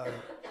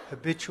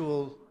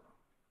habitual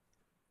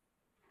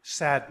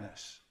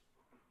sadness.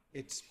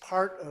 It's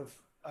part of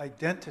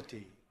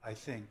identity, I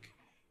think.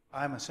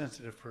 I'm a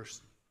sensitive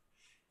person,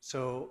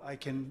 so I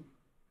can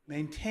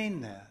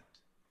maintain that.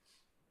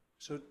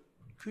 So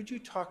could you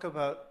talk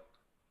about,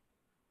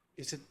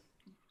 is it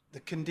the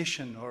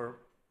condition or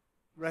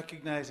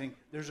recognizing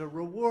there's a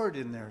reward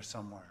in there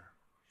somewhere?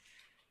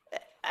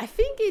 I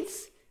think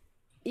it's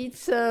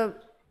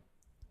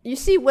you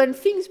see, when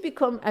things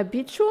become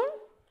habitual,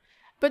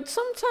 but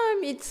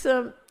sometimes it's,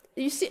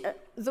 you see,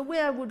 the way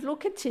I would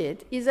look at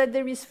it is that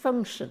there is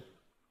function.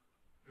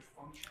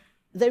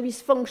 There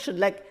is function,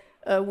 like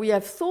we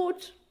have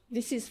thought,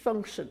 this is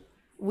function.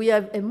 We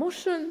have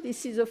emotion,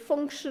 this is a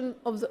function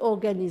of the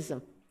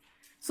organism.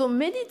 So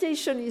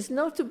meditation is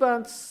not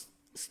about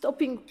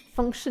stopping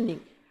functioning,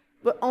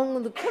 but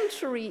on the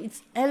contrary,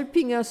 it's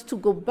helping us to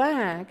go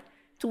back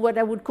to what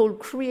I would call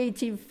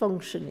creative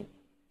functioning.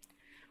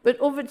 But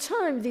over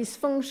time, this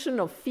function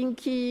of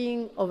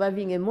thinking, of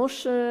having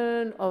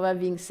emotion, of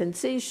having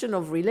sensation,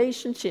 of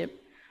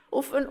relationship,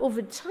 often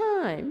over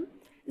time,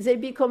 they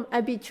become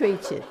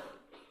habituated.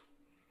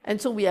 And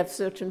so we have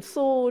certain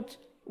thought,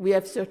 we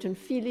have certain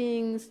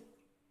feelings.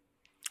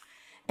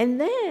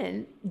 And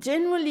then,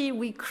 generally,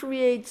 we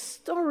create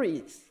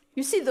stories.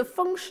 You see, the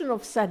function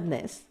of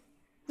sadness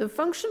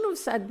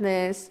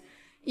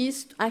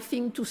is, I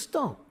think, to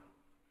stop,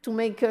 to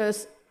make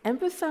us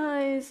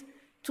empathize,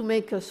 to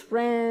make us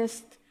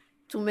rest,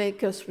 to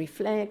make us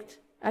reflect.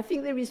 I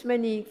think there is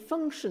many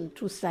function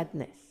to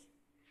sadness.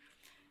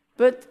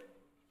 But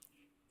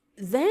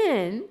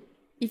then,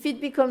 if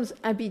it becomes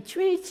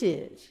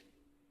habituated,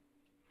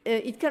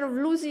 it kind of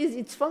loses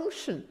its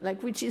function,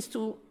 like which is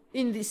to,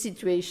 in this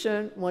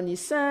situation, one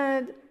is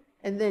sad,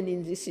 and then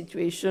in this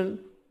situation,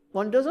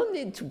 one doesn't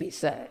need to be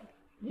sad,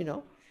 you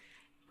know.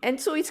 And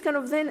so it's kind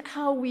of then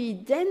how we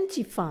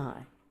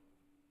identify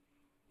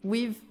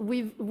with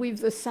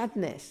the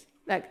sadness.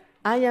 Like,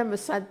 I am a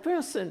sad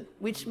person,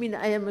 which means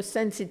I am a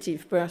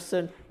sensitive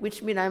person,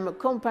 which means I'm a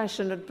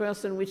compassionate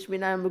person, which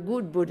means I'm a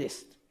good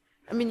Buddhist.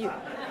 I mean,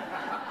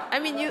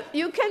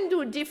 you can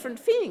do different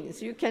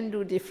things. You can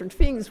do different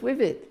things with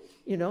it,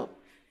 you know.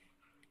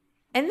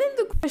 And then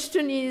the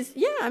question is,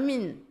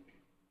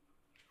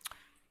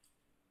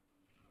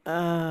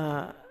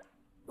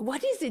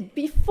 what is it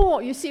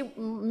before? You see,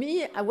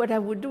 me, what I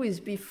would do is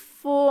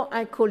before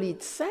I call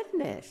it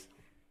sadness,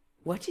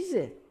 what is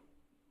it?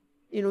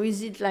 You know,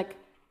 is it like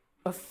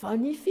a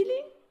funny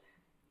feeling?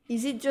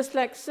 Is it just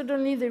like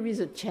suddenly there is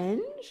a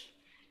change?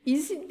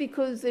 Is it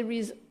because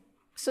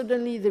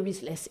suddenly there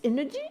is less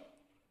energy?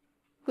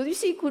 Because you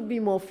see, it could be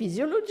more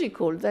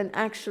physiological than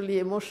actually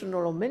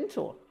emotional or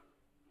mental.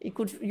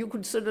 You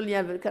could suddenly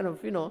have a kind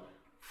of, you know,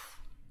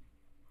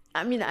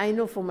 I mean, I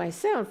know for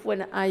myself,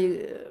 when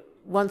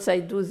once I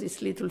do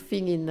this little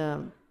thing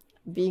in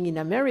being in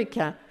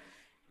America,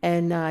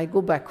 and I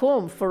go back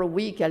home for a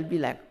week, I'll be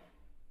like,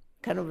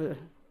 kind of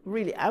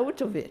really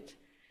out of it.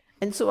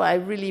 And so I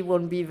really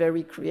won't be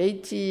very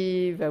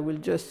creative. I will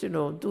just, you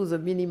know, do the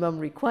minimum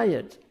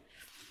required.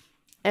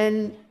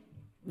 And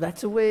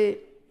that's the way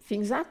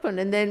things happen.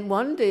 And then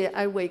one day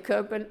I wake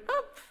up and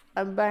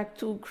I'm back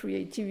to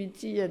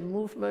creativity and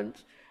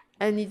movement,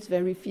 and it's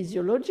very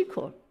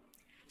physiological.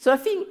 So I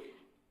think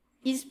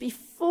it's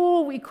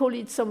before we call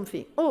it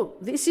something. Oh,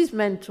 this is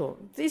mental,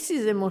 this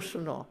is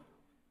emotional.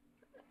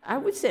 I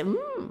would say,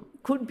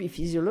 could be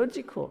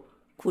physiological,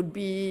 could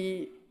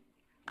be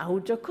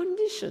outer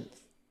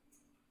conditions.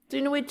 So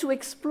in a way to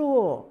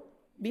explore,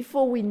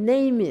 before we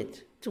name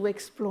it, to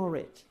explore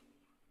it.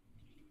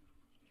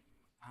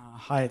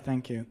 Hi,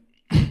 thank you.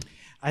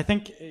 I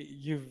think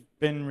you've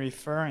been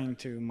referring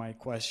to my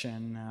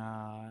question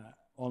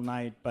all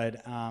night,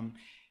 but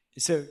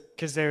so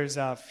because there's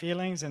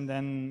feelings and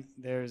then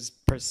there's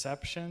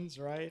perceptions,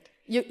 right?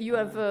 You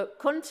have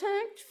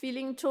contact,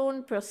 feeling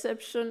tone,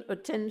 perception,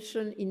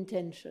 attention,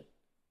 intention.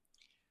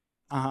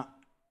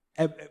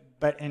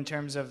 But in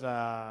terms of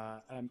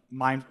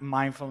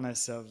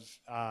mindfulness of...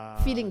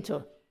 feeling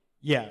tone.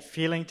 Yeah,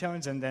 feeling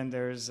tones, and then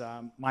there's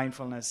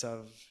mindfulness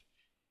of...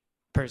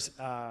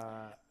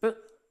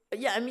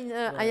 yeah, I mean,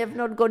 I have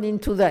not gone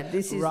into that.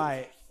 This is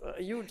right.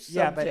 A huge subject.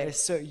 Yeah, but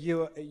so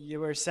you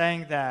were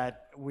saying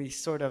that we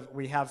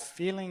have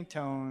feeling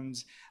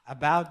tones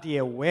about the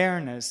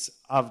awareness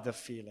of the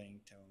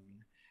feeling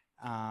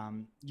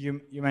tone.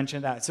 You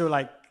mentioned that. So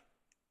like,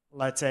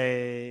 let's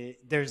say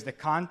there's the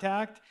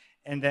contact,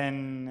 and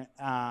then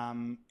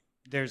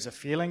there's a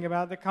feeling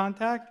about the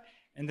contact,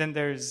 and then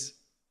there's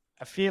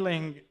a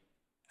feeling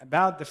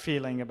about the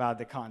feeling about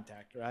the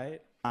contact,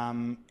 right?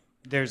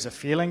 There's a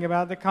feeling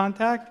about the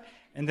contact,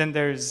 and then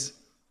there's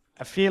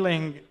a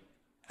feeling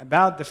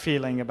about the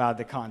feeling about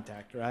the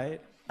contact, right?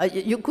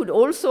 You could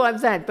also have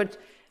that, but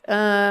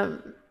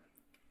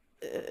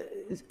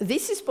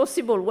this is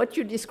possible. What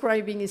you're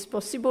describing is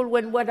possible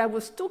when what I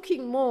was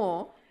talking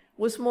more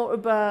was more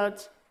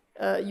about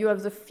you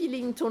have the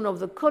feeling tone of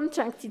the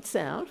contact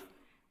itself,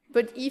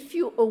 but if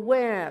you're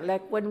aware,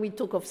 like when we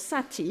talk of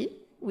sati,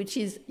 which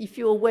is if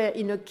you're aware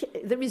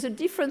there is a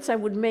difference I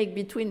would make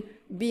between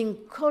being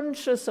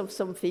conscious of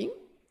something,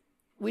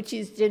 which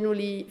is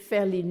generally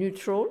fairly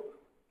neutral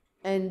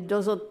and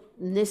doesn't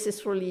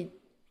necessarily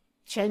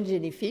change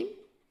anything,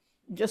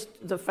 just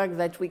the fact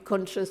that we're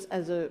conscious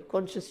as a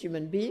conscious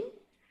human being.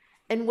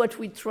 And what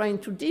we're trying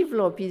to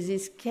develop is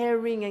this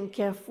caring and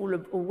careful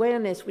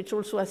awareness, which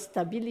also has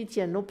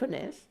stability and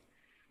openness,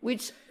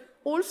 which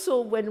also,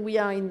 when we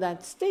are in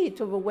that state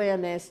of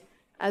awareness,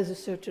 has a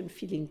certain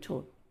feeling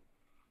tone.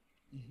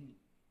 Mm-hmm.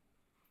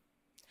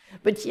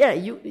 But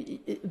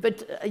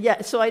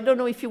so I don't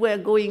know if you were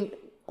going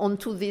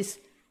onto this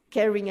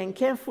caring and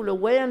careful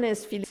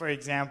awareness feeling. For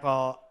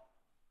example,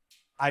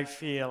 I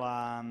feel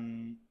a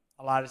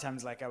lot of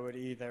times like I would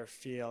either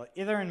feel,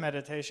 either in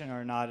meditation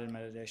or not in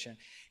meditation,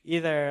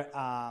 either,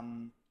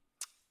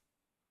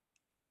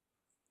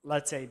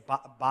 let's say,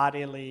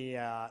 bodily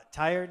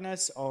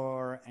tiredness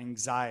or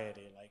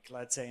anxiety. Like,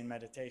 let's say in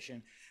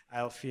meditation,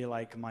 I'll feel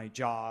like my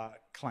jaw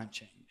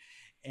clenching.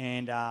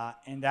 and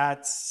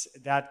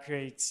that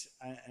creates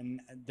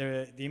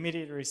the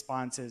immediate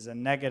response is a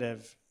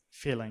negative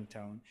feeling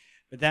tone.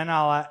 But then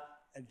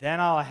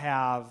I'll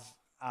have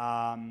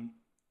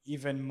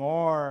even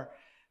more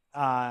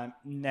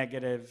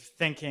negative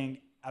thinking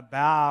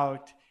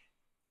about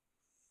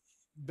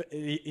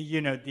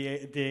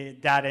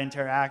that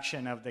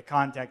interaction of the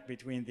contact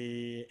between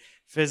the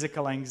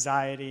physical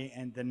anxiety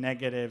and the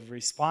negative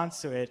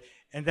response to it,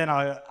 and then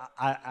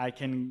I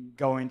can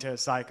go into a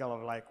cycle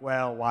of like,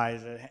 well, why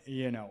is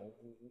it,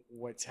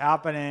 what's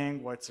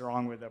happening, what's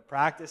wrong with the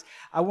practice.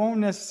 I won't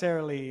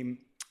necessarily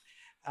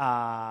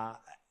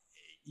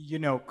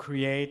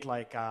create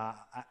like a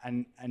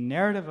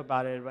narrative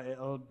about it, but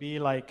it'll be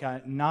like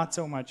not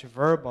so much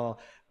verbal,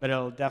 but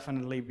it'll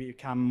definitely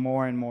become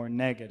more and more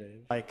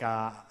negative. Like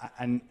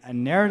a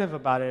narrative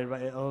about it,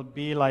 but it'll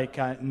be like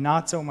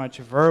not so much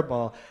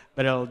verbal,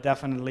 but it'll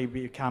definitely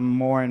become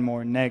more and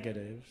more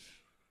negative.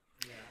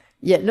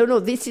 Yeah, no,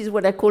 this is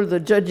what I call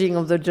the judging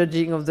of the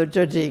judging of the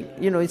judging.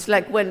 It's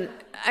like when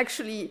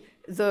actually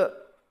the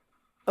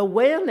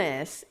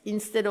awareness,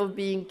 instead of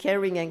being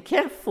caring and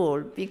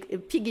careful,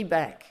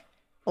 piggyback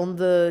on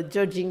the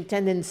judging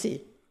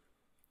tendency.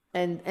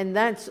 And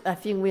that's, I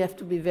think we have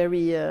to be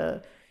very,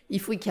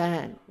 if we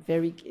can,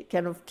 very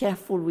kind of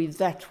careful with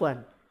that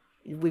one,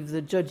 with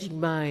the judging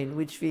mind,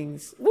 which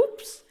thinks,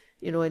 whoops,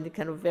 and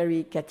kind of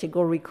very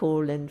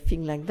categorical and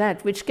thing like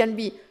that, which can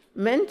be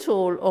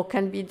mental or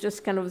can be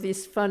just kind of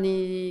this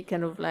funny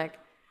kind of like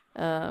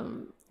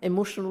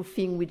emotional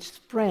thing which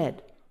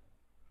spread.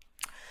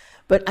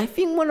 But I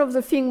think one of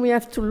the things we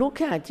have to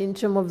look at in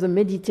terms of the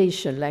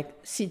meditation, like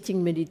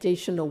sitting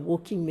meditation or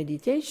walking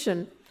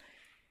meditation,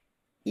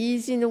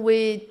 is in a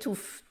way to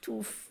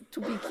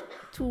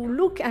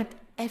look at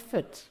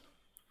effort.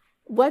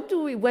 What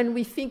do we, when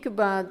we think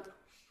about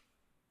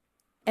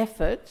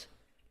effort,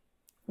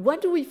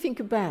 what do we think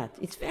about?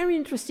 It's very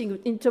interesting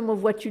in terms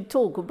of what you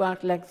talk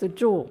about, like the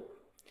jaw.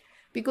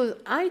 Because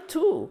I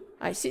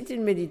sit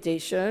in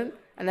meditation,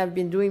 and I've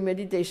been doing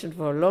meditation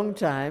for a long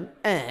time,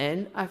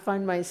 and I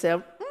find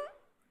myself,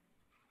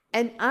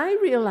 and I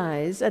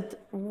realize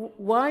that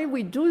why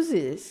we do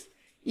this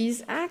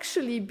is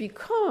actually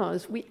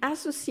because we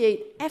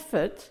associate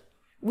effort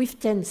with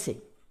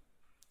tensing.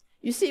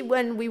 You see,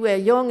 when we were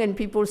young and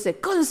people say,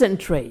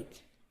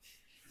 concentrate,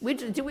 we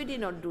did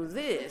not do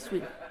this,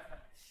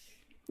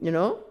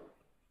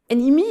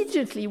 and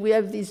immediately we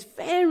have this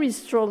very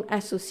strong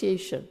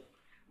association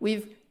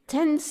with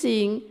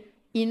tensing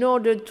in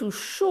order to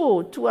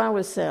show to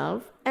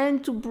ourselves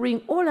and to bring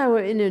all our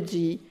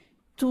energy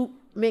to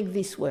make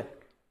this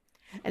work.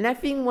 And I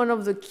think one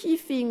of the key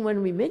things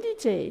when we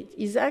meditate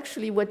is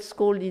actually what's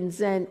called in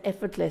Zen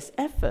effortless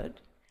effort,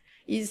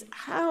 is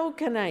how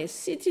can I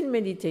sit in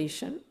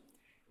meditation,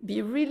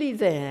 be really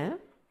there,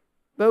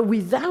 but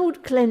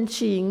without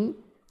clenching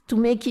to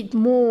make it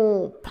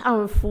more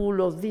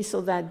powerful or this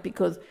or that,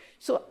 because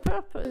so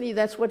purposely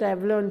that's what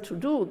I've learned to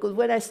do, because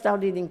when I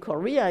started in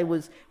Korea, I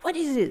was, what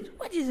is it?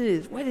 What is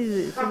it? What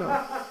is it?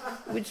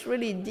 Which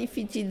really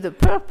defeated the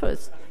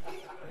purpose.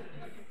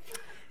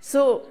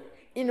 So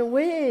in a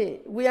way,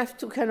 we have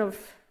to kind of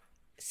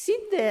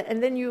sit there,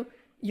 and then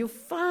you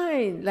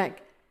find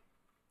like,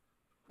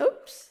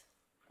 oops,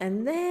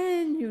 and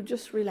then you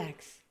just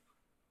relax.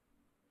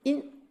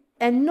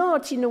 And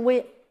not in a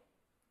way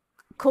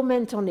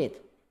comment on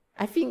it.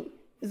 I think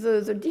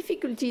the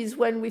difficulty is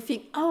when we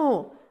think,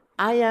 oh,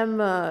 I am,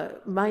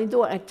 my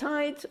door are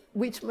tight,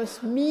 which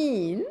must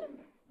mean,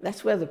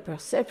 that's where the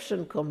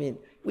perception comes in,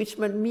 which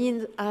must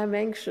mean I'm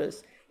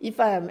anxious. If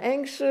I am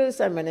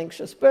anxious, I'm an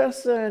anxious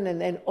person, and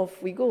then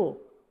off we go.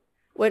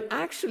 Well,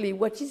 actually,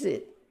 what is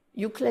it?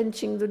 You're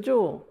clenching the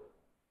jaw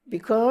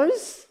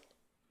because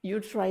you're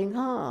trying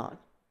hard.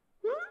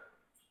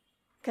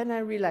 Can I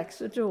relax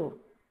the jaw?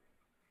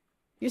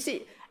 You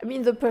see, I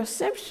mean, the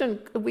perception,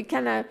 we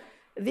cannot,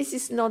 this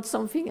is not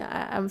something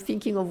I'm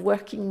thinking of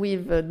working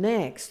with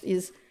next,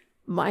 is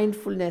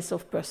mindfulness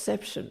of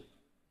perception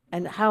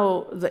and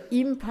how the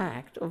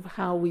impact of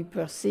how we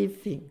perceive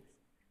things.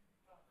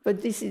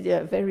 But this is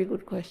a very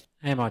good question.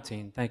 Hey,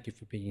 Martine, thank you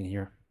for being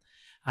here.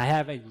 I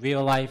have a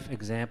real-life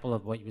example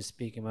of what you were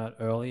speaking about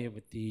earlier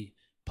with the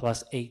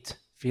 +8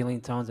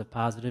 feeling tones of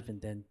positive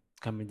and then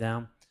coming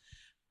down.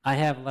 I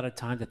have a lot of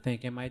time to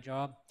think in my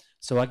job,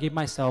 so I give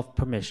myself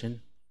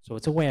permission, so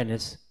it's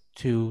awareness,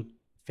 to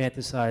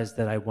fantasize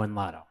that I won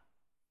lotto,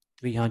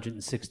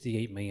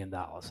 $368 million.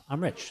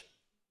 I'm rich.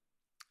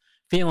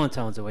 Feeling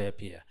tones are way up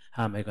here.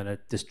 How am I going to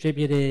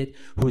distribute it?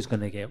 Who's going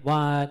to get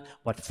what?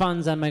 What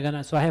funds am I going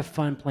to? So I have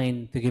fun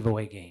playing the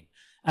giveaway game.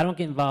 I don't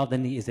get involved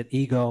in the, is it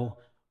ego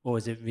or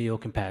is it real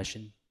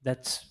compassion?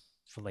 That's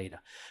for later.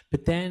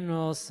 But then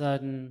all of a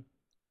sudden,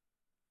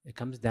 it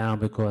comes down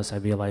because I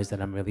realize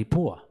that I'm really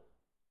poor.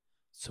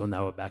 So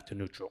now we're back to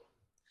neutral.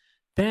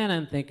 Then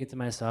I'm thinking to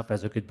myself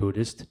as a good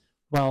Buddhist,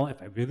 well,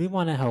 if I really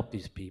want to help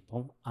these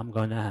people, I'm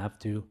going to have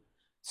to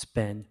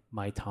spend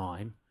my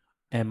time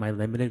and my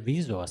limited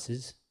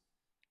resources,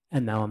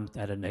 and now I'm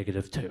at a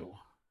 -2.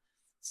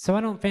 So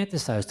I don't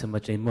fantasize too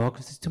much anymore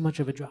because it's too much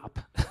of a drop.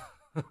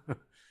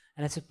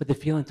 And I said, but the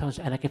feeling tones,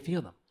 and I can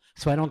feel them.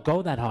 So I don't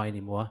go that high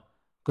anymore,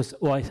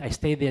 or I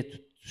stay there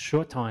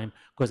short time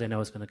because I know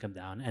it's going to come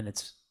down, and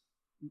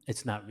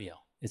it's not real.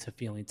 It's a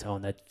feeling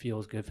tone that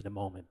feels good for the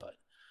moment, but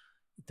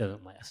it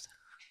doesn't last.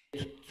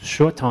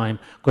 Short time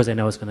because I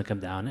know it's going to come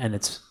down, and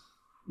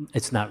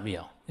it's not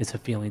real. It's a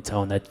feeling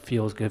tone that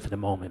feels good for the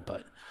moment,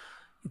 but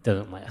it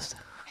doesn't last.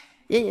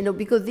 Yeah,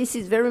 because this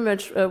is very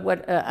much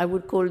what I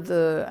would call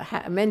the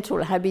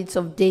mental habits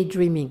of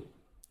daydreaming.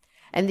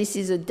 And this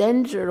is a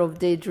danger of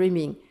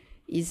daydreaming,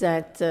 is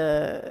that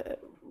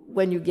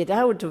when you get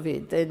out of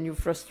it, then you're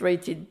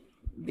frustrated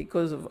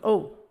because of,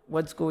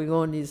 what's going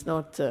on is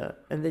not,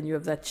 and then you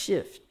have that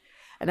shift.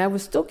 And I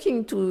was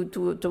talking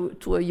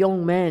to a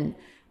young man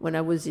when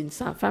I was in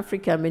South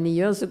Africa many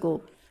years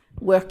ago,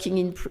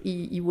 working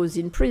he was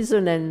in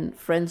prison, and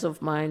friends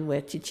of mine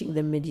were teaching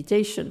them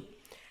meditation.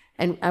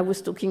 And I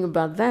was talking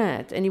about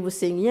that, and he was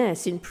saying,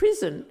 yes, in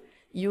prison,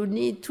 you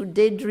need to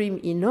daydream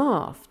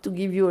enough to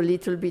give you a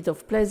little bit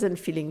of pleasant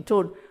feeling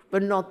tone,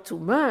 but not too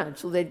much,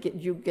 so that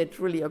you get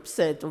really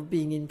upset of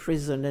being in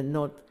prison and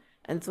not.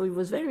 And so it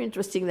was very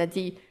interesting that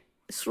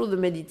through the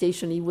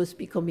meditation, he was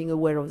becoming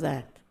aware of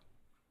that,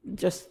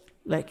 just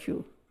like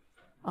you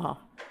are.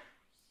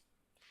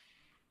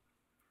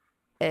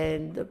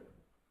 And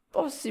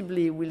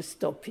possibly we'll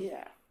stop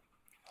here.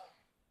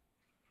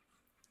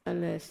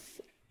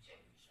 Unless,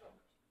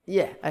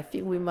 I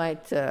think we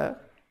might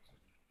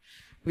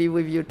be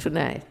with you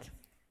tonight.